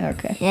knew it?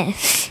 Okay.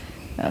 Yes.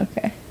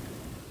 Okay.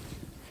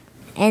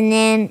 And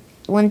then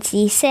once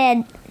he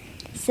said,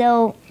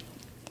 so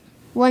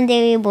one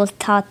day we were both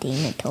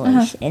talking the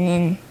toys, and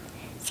then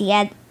she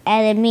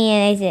added me,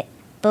 and I said,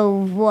 but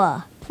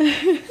what?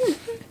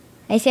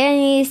 I said I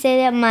need to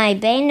say it on my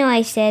brain, or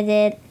I said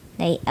it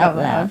like out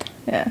loud.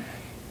 Yeah.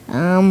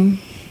 And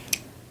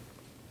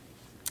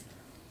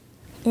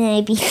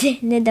I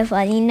pretended the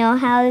funny. You know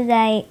how did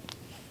I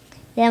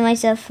let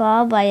myself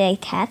fall by like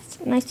tap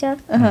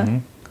myself? Mm-hmm.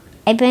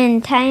 I've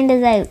been trying to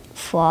like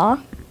fall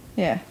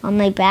Yeah. on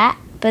my back,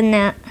 but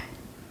not.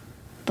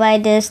 But I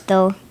just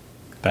though.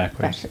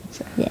 Backwards.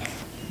 Backwards.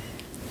 Yes.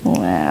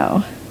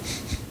 Wow.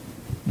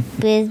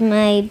 Because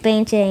my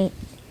brain saying,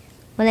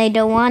 when I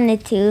don't want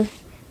it to,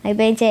 my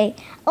brain say,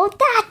 "Oh,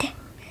 Dad,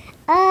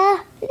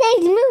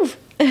 let's move."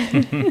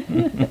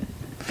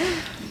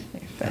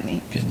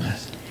 Funny.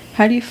 Goodness.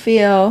 How do you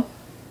feel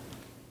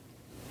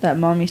that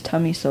mommy's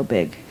tummy's so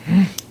big?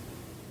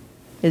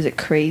 Is it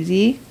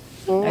crazy?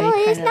 No,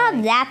 you it's kinda not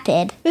like-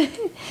 rapid.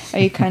 Are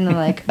you kind of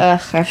like,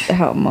 ugh, I have to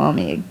help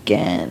mommy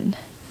again?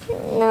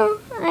 No,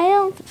 I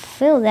don't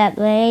feel that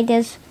way. I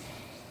just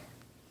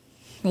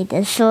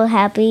so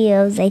happy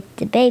I was like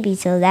the baby,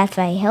 so that's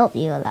why I help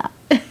you a lot.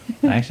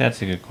 Actually,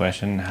 that's a good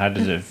question. How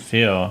does it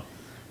feel?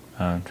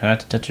 Try not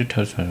to touch your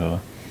toes,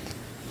 Michael.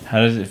 How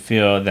does it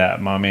feel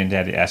that mommy and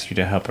daddy ask you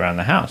to help around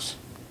the house?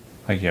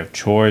 Like you have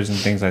chores and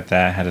things like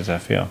that. How does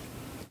that feel?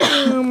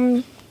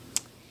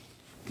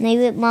 Like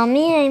with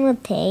mommy, I'm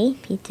okay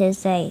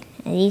because at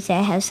least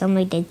I have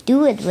somebody to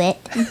do it with.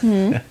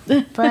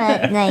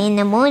 But like in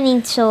the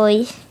morning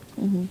chores,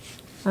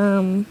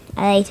 I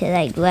like to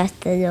like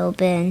rest a little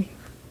bit,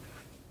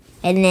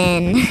 and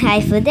then I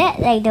forget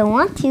I don't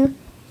want to,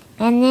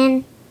 and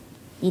then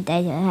you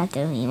guys will have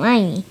to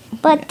remind me.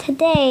 But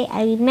today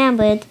I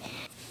remembered,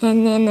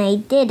 and then I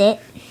did it.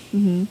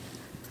 Mm-hmm.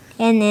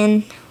 And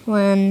then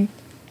when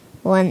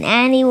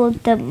Annie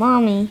woke up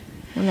mommy,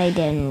 and I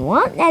didn't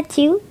want that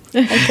to,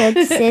 I said,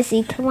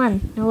 Sissy, come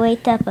on, no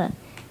wake up.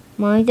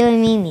 Mommy's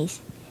doing Mimi's.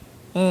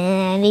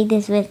 And I made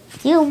this with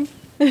Zoom.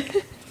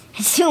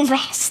 Zoom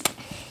fast.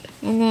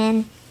 And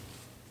then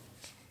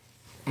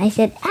I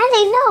said,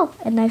 Annie, no.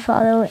 And I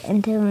followed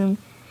into him.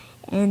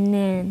 And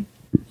then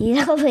he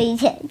already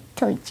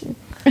told you.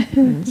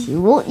 She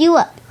woke you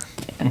up.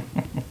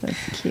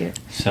 That's cute.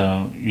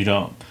 So you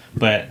don't,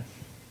 but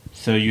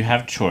so you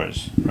have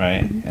chores,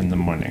 right, in the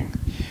morning.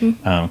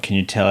 Can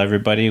you tell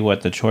everybody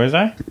what the chores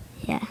are?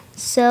 Yeah.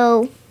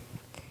 So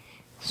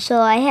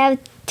I have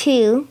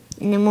 2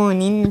 in the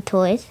morning, the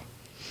toys.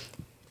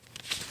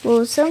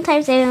 Well,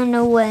 sometimes I don't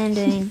know what I'm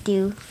going to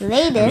do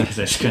later.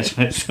 I scratched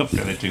myself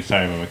the other two.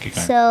 Sorry, Mama, keep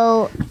going.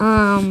 So,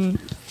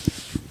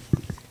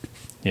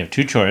 You have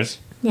 2 chores.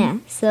 yeah.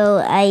 So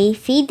I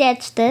feed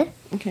Dexter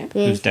Okay.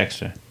 Who's with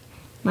Dexter?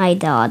 my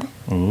dog.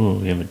 Ooh,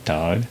 you have a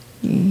dog.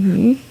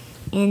 And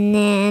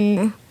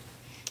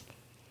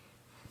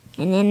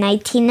then I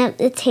clean up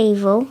the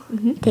table.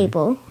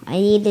 I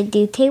need to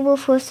do table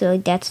first, so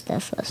Dexter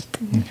first.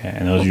 Okay,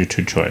 and those are your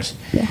 2 chores.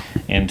 Yeah.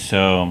 And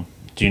so,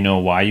 do you know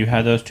why you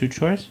have those 2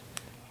 chores?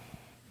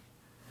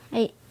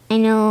 I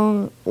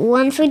know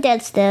one for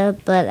Dexter,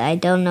 but I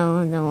don't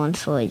know the one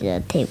for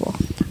the table.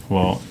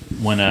 Well,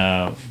 when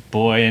a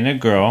boy and a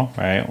girl,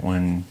 right,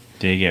 when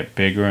they get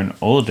bigger and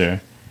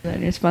older,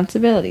 Learn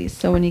responsibilities.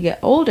 So when you get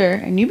older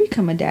and you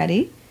become a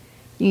daddy,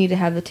 you need to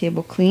have the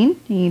table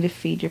clean. You need to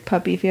feed your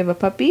puppy if you have a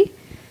puppy,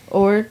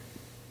 or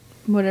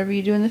whatever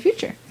you do in the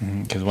future.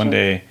 because one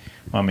day,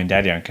 mom and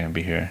daddy aren't going to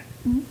be here,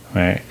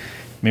 right?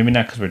 Maybe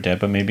not because we're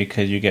dead, but maybe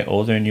because you get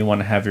older and you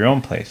want to have your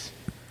own place,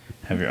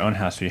 have your own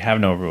house, so you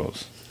have no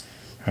rules,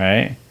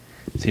 right?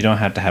 So you don't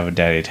have to have a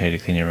daddy tell you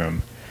to clean your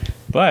room.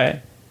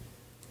 But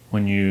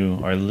when you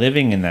are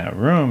living in that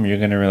room, you're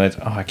going to realize,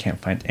 oh, I can't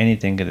find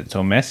anything because it's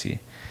so messy.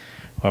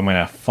 Or I'm going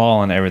to fall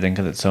on everything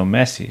because it's so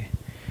messy.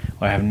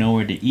 Or I have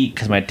nowhere to eat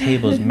because my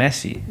table is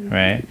messy,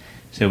 right?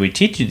 So we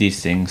teach you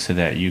these things so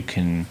that you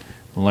can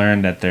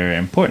learn that they're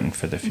important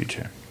for the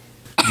future.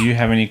 Do you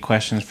have any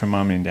questions for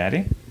mommy and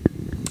daddy?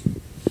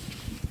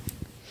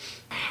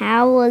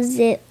 How was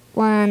it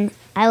when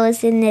I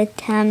was in the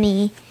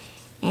tummy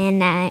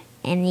and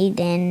you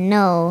didn't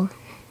know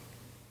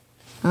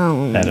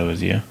That it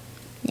was you.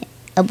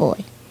 a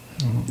boy?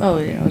 Oh,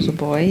 yeah, I was a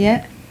boy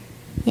yet.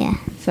 Yeah.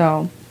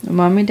 So when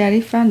mommy and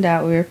daddy found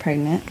out we were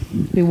pregnant,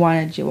 we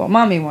wanted you. Well,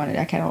 mommy wanted.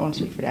 I can't want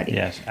to speak for daddy.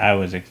 Yes, I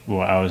was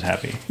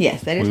happy.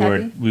 Yes, daddy's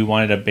happy. We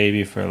wanted a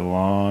baby for a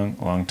long,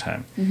 long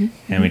time,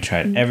 and we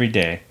tried every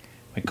day.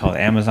 We called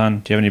Amazon.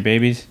 Do you have any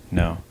babies?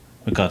 No.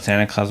 We called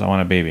Santa Claus. I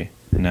want a baby.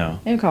 No.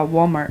 They called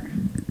Walmart.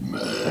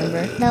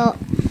 Remember? No.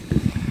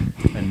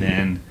 And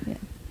then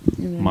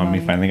And then mommy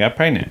finally got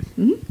pregnant.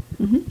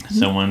 Mm-hmm.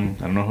 Someone,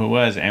 I don't know who it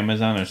was,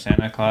 Amazon or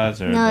Santa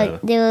Claus or No,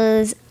 there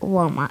was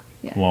Walmart.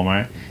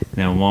 Walmart. And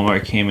then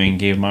Walmart came and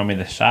gave mommy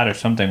the shot or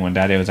something when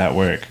daddy was at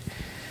work.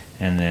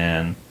 And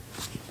then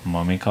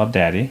mommy called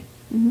daddy.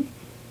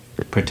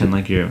 Pretend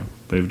like you,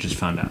 but we just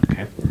found out,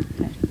 okay?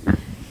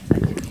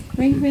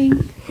 Ring,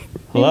 ring.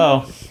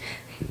 Hello?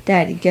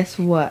 Daddy, guess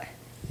what?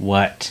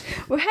 What?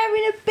 We're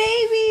having a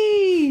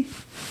baby!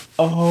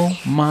 Oh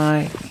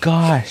my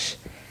gosh.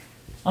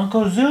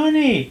 Uncle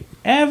Zuni!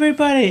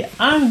 Everybody,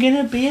 I'm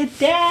gonna be a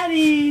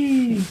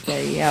daddy! Yeah,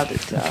 he yelled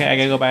it. Okay, I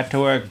gotta go back to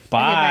work.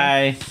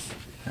 Bye!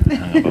 I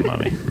hung up on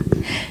mommy.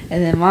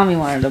 And then mommy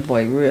wanted a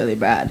boy really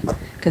bad.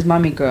 Because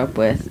mommy grew up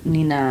with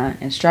Nina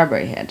and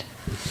Strawberry Head.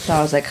 So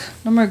I was like,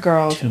 no more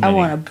girls. Too I many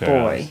want a girls.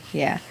 boy.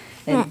 Yeah.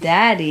 And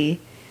daddy,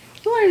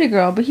 he wanted a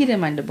girl, but he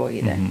didn't mind a boy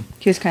either.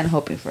 He was kind of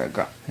hoping for a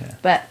girl. Yeah.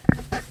 But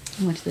I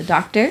went to the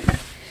doctor.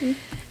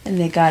 And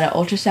they got an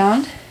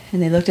ultrasound.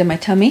 And they looked at my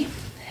tummy.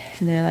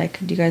 And they're like,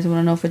 do you guys want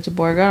to know if it's a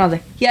boy or girl? And I was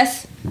like,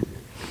 yes.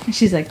 And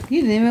she's like,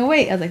 you didn't even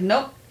wait. I was like,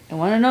 nope. I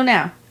want to know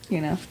now. You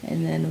know.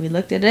 And then we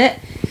looked at it.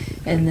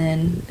 And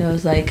then it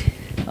was like,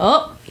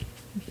 oh,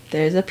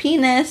 there's a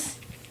penis.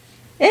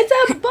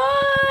 It's a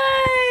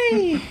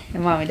boy!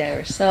 And mom and dad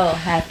were so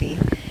happy.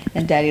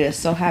 And daddy was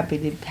so happy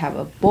to have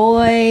a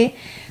boy.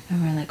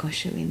 And we're like, what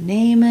should we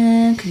name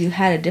him? Because you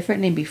had a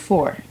different name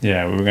before.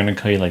 Yeah, we were gonna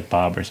call you like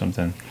Bob or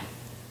something.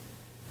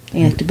 And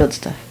you like to build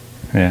stuff.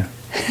 Yeah.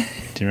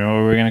 Do you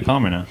remember what we were gonna call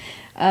him or no?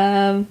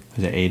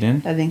 Was it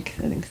Aiden? I think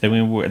so.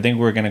 I think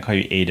we were gonna call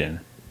you Aiden.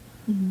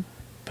 Mm-hmm.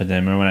 But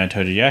then remember when I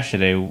told you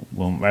yesterday,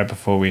 right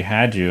before we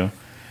had you,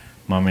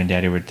 Mom and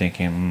Daddy were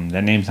thinking,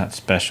 that name's not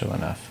special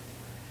enough.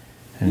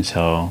 And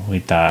so we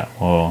thought,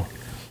 well,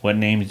 what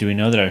names do we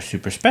know that are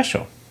super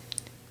special?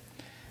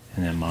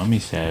 And then Mommy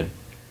said,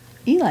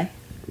 Eli. I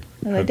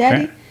was like, Okay.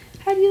 Daddy,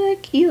 how do you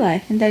like Eli?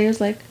 And Daddy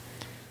was like,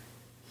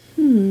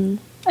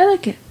 I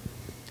like it.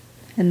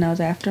 And I was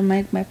after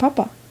my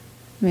papa,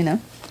 you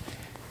know.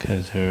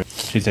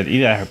 she said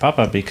Eli, her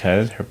papa,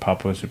 because her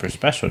papa was super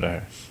special to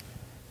her.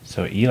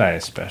 So Eli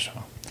is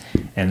special.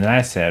 And then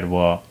I said,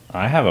 well,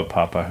 I have a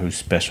papa who's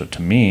special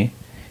to me.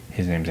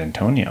 His name's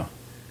Antonio.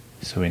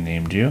 So we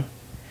named you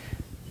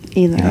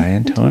Eli. Eli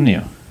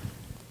Antonio.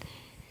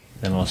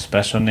 The most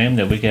special name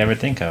that we could ever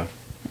think of.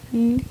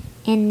 And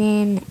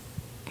then,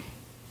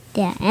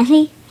 yeah,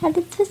 Annie had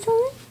a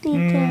special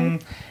name.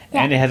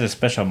 Yeah. And it has a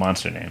special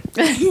monster name.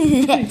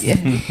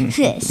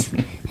 Yes.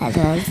 That's what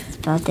I was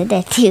about to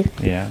do too.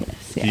 Yeah.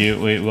 yeah.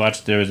 We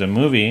watched, there was a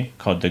movie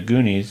called The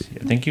Goonies.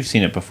 I think you've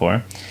seen it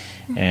before.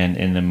 And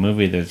in the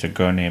movie, there's a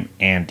girl named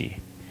Andy.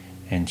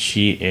 And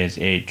she is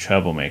a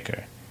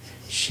troublemaker.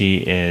 She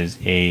is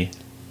a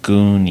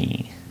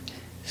Goonie.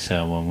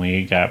 So when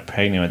we got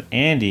pregnant with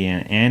Andy,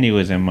 and Andy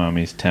was in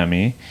Mommy's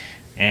tummy,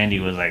 Andy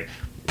was like,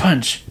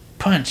 punch,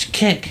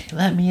 kick,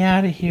 let me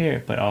out of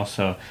here. But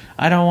also,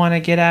 I don't want to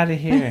get out of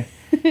here.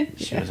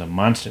 She was a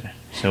monster.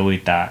 So we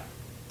thought,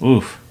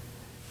 oof,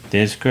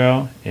 this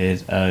girl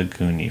is a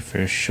Goonie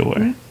for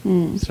sure.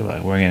 So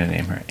like, we're going to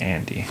name her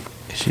Andy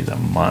because she's a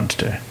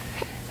monster.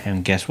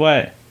 And guess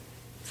what?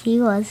 She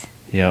was.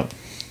 Yep.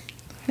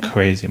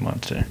 Crazy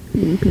monster.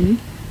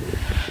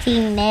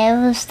 She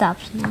never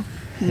stops now.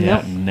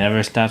 Yep.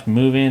 Never stops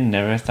moving,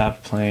 never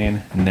stops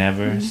playing,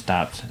 never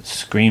stops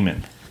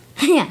screaming.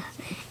 Yeah.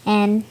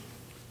 And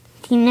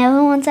she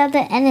never wants out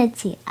the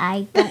energy.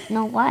 I don't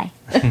know why.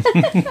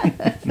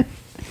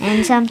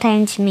 And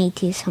sometimes me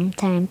too.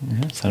 Sometimes.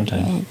 Yeah,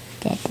 sometimes.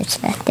 Get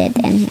distracted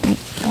and like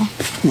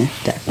that. Yeah,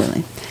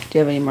 definitely. Do you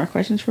have any more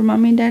questions for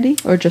Mommy and Daddy?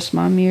 Or just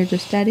Mommy or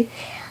just Daddy?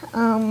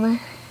 How You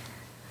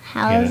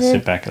gotta is sit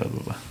it? back a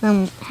little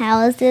bit.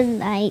 How is it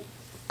like?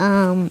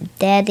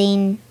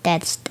 Dating.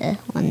 That's the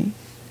one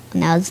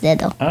when I was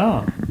little.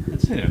 Oh,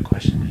 that's a good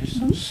question. You're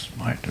so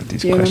smart with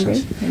these Do you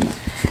questions. remember?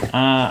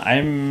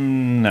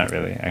 I'm not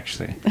really,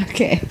 actually.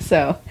 Okay,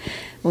 so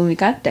when we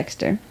got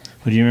Dexter.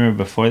 Would you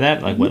remember before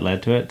that? Like what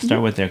led to it?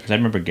 Start with there, because I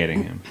remember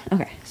getting him.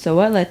 Okay, so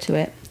what led to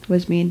it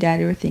was me and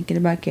Daddy were thinking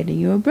about getting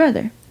you a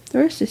brother.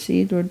 Or a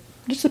sissy, or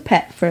just a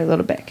pet for a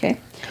little bit, okay?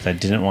 Because I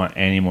didn't want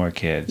any more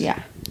kids.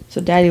 Yeah. So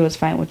Daddy was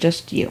fine with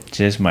just you.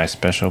 Just my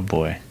special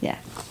boy. Yeah.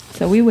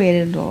 So we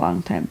waited a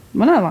long time.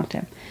 Well, not a long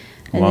time.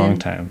 And Long then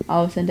time.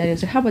 All of a sudden, Daddy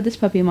was like, how about this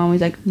puppy? And Mom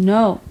was like,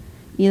 no,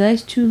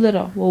 Eli's too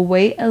little. We'll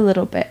wait a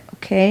little bit,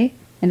 okay?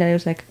 And Daddy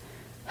was like,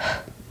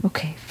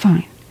 okay,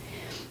 fine.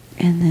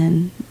 And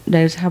then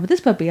Daddy was like, how about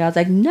this puppy? I was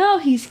like, no,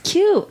 he's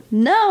cute.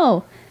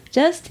 No,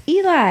 just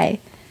Eli.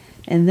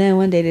 And then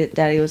one day,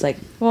 Daddy was like,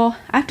 well,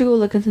 I have to go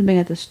look at something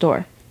at the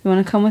store. You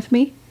want to come with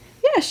me?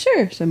 Yeah,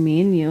 sure. So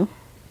me and you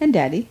and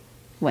Daddy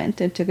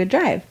went and took a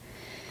drive.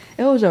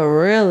 It was a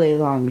really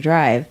long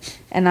drive.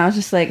 And I was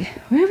just like,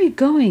 where are we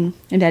going?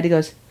 And Daddy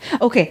goes,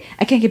 okay,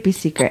 I can't be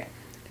secret.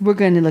 We're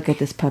going to look at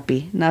this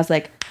puppy. And I was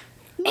like,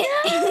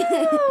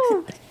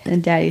 no.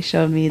 And Daddy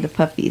showed me the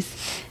puppies.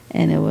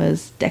 And it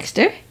was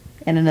Dexter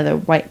and another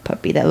white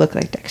puppy that looked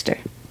like Dexter.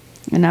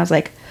 And I was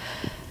like,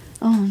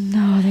 oh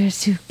no, they're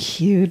too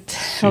cute.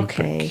 Super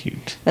okay,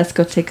 cute. let's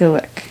go take a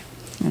look.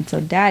 And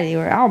so Daddy,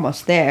 we're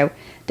almost there.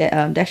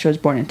 Dexter was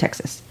born in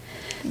Texas.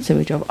 So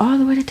we drove all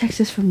the way to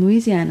Texas from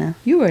Louisiana.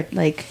 You were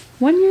like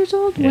 1 year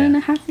old, Yeah.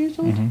 1.5 years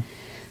old. Mm-hmm.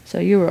 So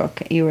you were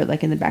okay. You were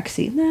like in the back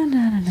seat,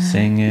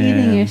 Singing.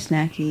 eating your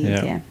snackies.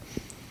 Yep. Yeah.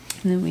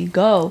 And then we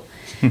go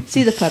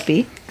see the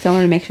puppy because I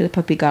wanted to make sure the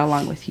puppy got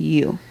along with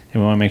you.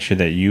 And we want to make sure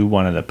that you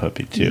wanted the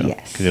puppy too.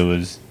 Yes. Because it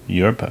was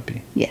your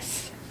puppy.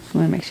 Yes. I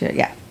want to make sure.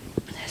 Yeah.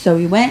 So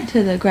we went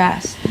to the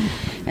grass,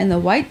 and the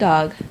white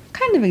dog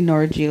kind of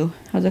ignored you.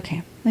 I was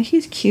okay. Like,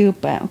 he's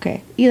cute, but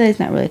okay. Eli's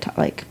not really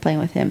like playing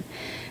with him.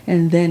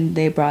 And then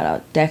they brought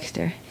out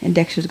Dexter, and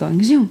Dexter's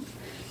going zoom,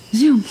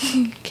 zoom.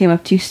 Came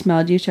up to you,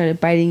 smelled you, started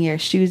biting your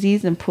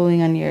shoesies and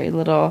pulling on your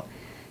little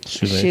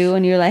Shoelace. shoe,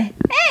 and you're like,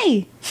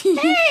 hey,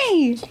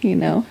 hey, you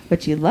know.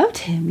 But you loved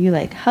him. You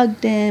like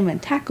hugged him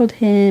and tackled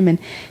him, and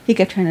he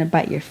kept trying to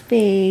bite your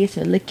face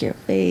or lick your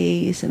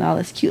face and all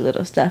this cute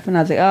little stuff. And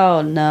I was like,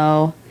 oh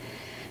no,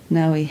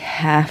 we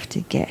have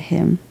to get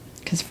him.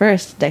 Because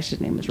first,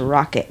 Dexter's name was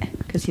Rocket,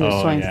 because he was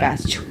swimming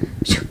fast. Shoo,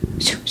 shoo,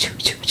 shoo, shoo,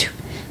 shoo, shoo.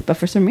 But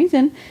for some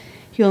reason,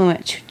 he only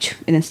went choo, choo,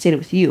 and then stayed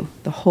with you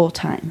the whole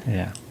time.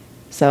 Yeah.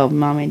 So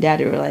Mommy and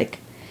Daddy were like,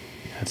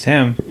 That's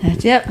him.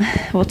 yep,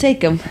 we'll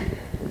take him.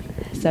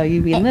 So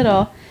you being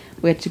little,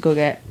 we had to go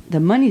get the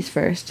monies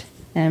first.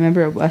 And I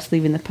remember us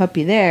leaving the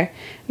puppy there.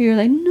 You were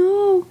like,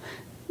 no,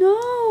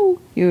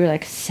 you were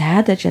like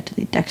sad that you had to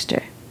leave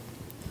Dexter.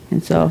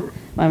 And so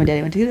Mom and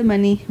Daddy went to get the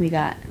money. We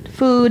got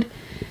food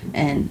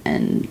and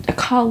a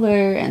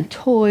collar and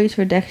toys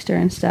for Dexter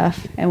and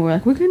stuff. And we're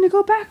like, we're going to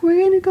go back. We're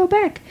going to go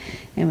back.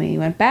 And we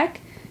went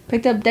back,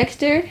 picked up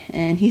Dexter,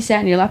 and he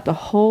sat in your lap the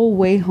whole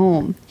way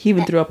home. He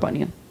even threw up on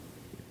you.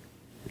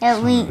 Was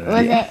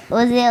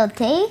it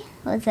okay?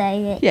 Was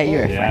I? Yeah, you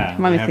were Yeah,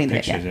 fine. Mommy we have cleaned it.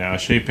 pictures. Yeah. Yeah, I'll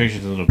show you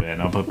pictures a little bit,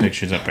 and I'll put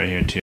pictures up right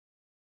here too.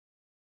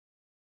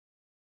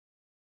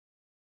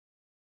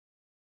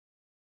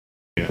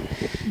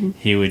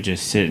 He would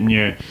just sit in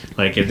your,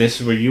 like, if this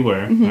is where you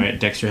were, right?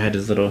 Dexter had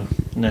his little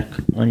neck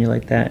on you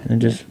like that,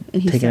 and just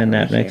And he taking sat a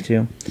nap right next to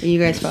you. And you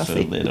guys fell So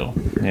asleep. little,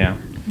 yeah.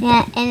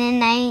 Yeah, and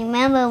then I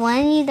remember one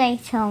of you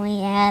guys told me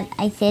that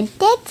I said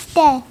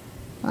Dexter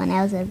when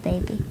I was a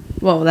baby.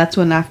 Well, that's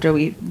when after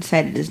we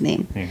decided his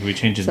name. Yeah, we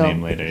changed his So,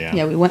 name later, yeah.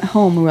 Yeah, we went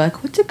home and we're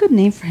like, what's a good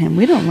name for him?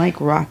 We don't like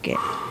Rocket.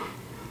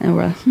 And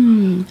we're like,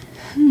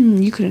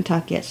 you couldn't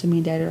talk yet. So me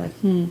and Dad are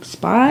like,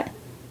 Spot?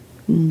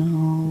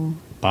 No.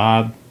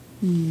 Bob,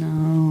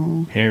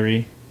 No.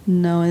 Harry.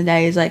 No. And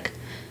Daddy's like,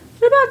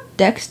 what about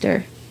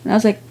Dexter? And I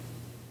was like,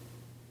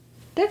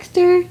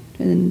 Dexter? And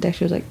then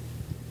Dexter was like,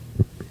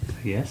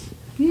 Yes.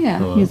 yeah.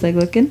 Hello. He was like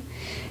looking.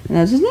 And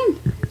that was his name.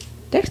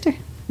 Dexter.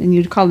 And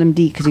you'd call him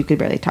D because you could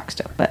barely talk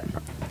still. But,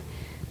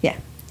 yeah.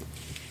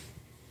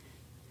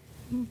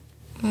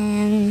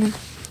 And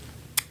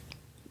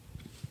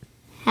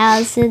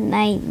how's it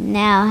like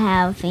now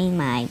having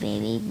my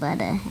baby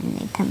brother in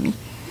the tummy?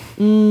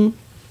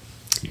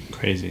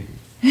 Crazy.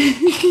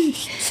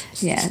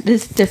 Yeah,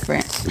 this is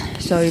different.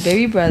 So your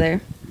baby brother,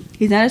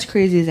 he's not as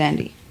crazy as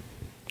Andy.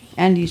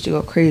 Andy used to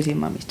go crazy in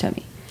Mommy's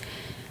tummy.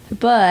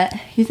 But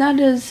he's not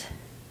as,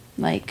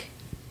 like,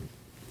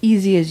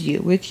 easy as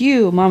you. With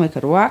you, Mommy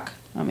could walk,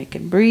 Mommy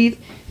can breathe,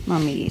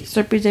 Mommy eats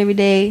Slurpees every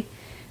day.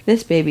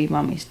 This baby,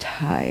 Mommy's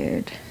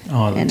tired.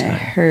 All the and time. it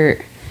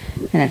hurt.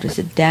 And I have to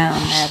sit down. I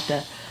have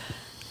to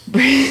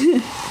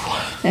breathe.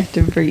 I have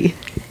to breathe.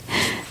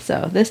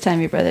 So this time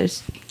your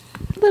brother's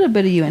a little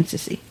bit of you and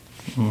Sissy.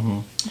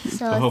 So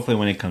So hopefully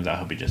when he comes out,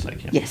 he'll be just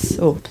like you. Yes.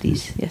 Oh,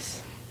 please.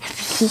 Yes.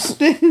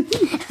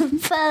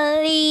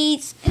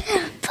 please,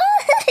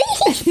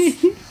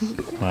 please.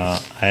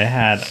 Well, I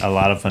had a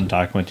lot of fun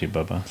talking with you,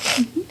 Bubba.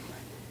 Did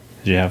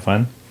you have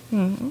fun?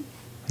 Mhm.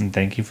 And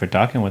thank you for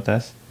talking with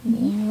us.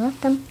 You're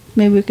welcome.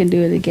 Maybe we can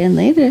do it again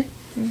later.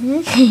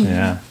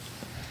 Yeah.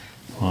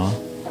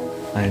 Well,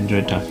 I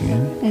enjoyed talking to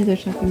you. As they're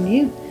talking to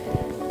you.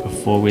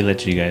 Before we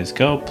let you guys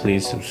go,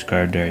 please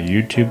subscribe to our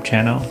YouTube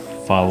channel,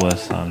 follow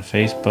us on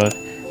Facebook,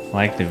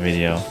 like the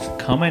video,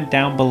 comment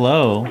down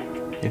below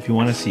if you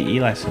want to see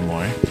Eli some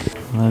more.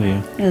 Love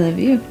you. I love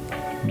you.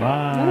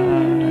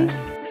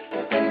 Bye.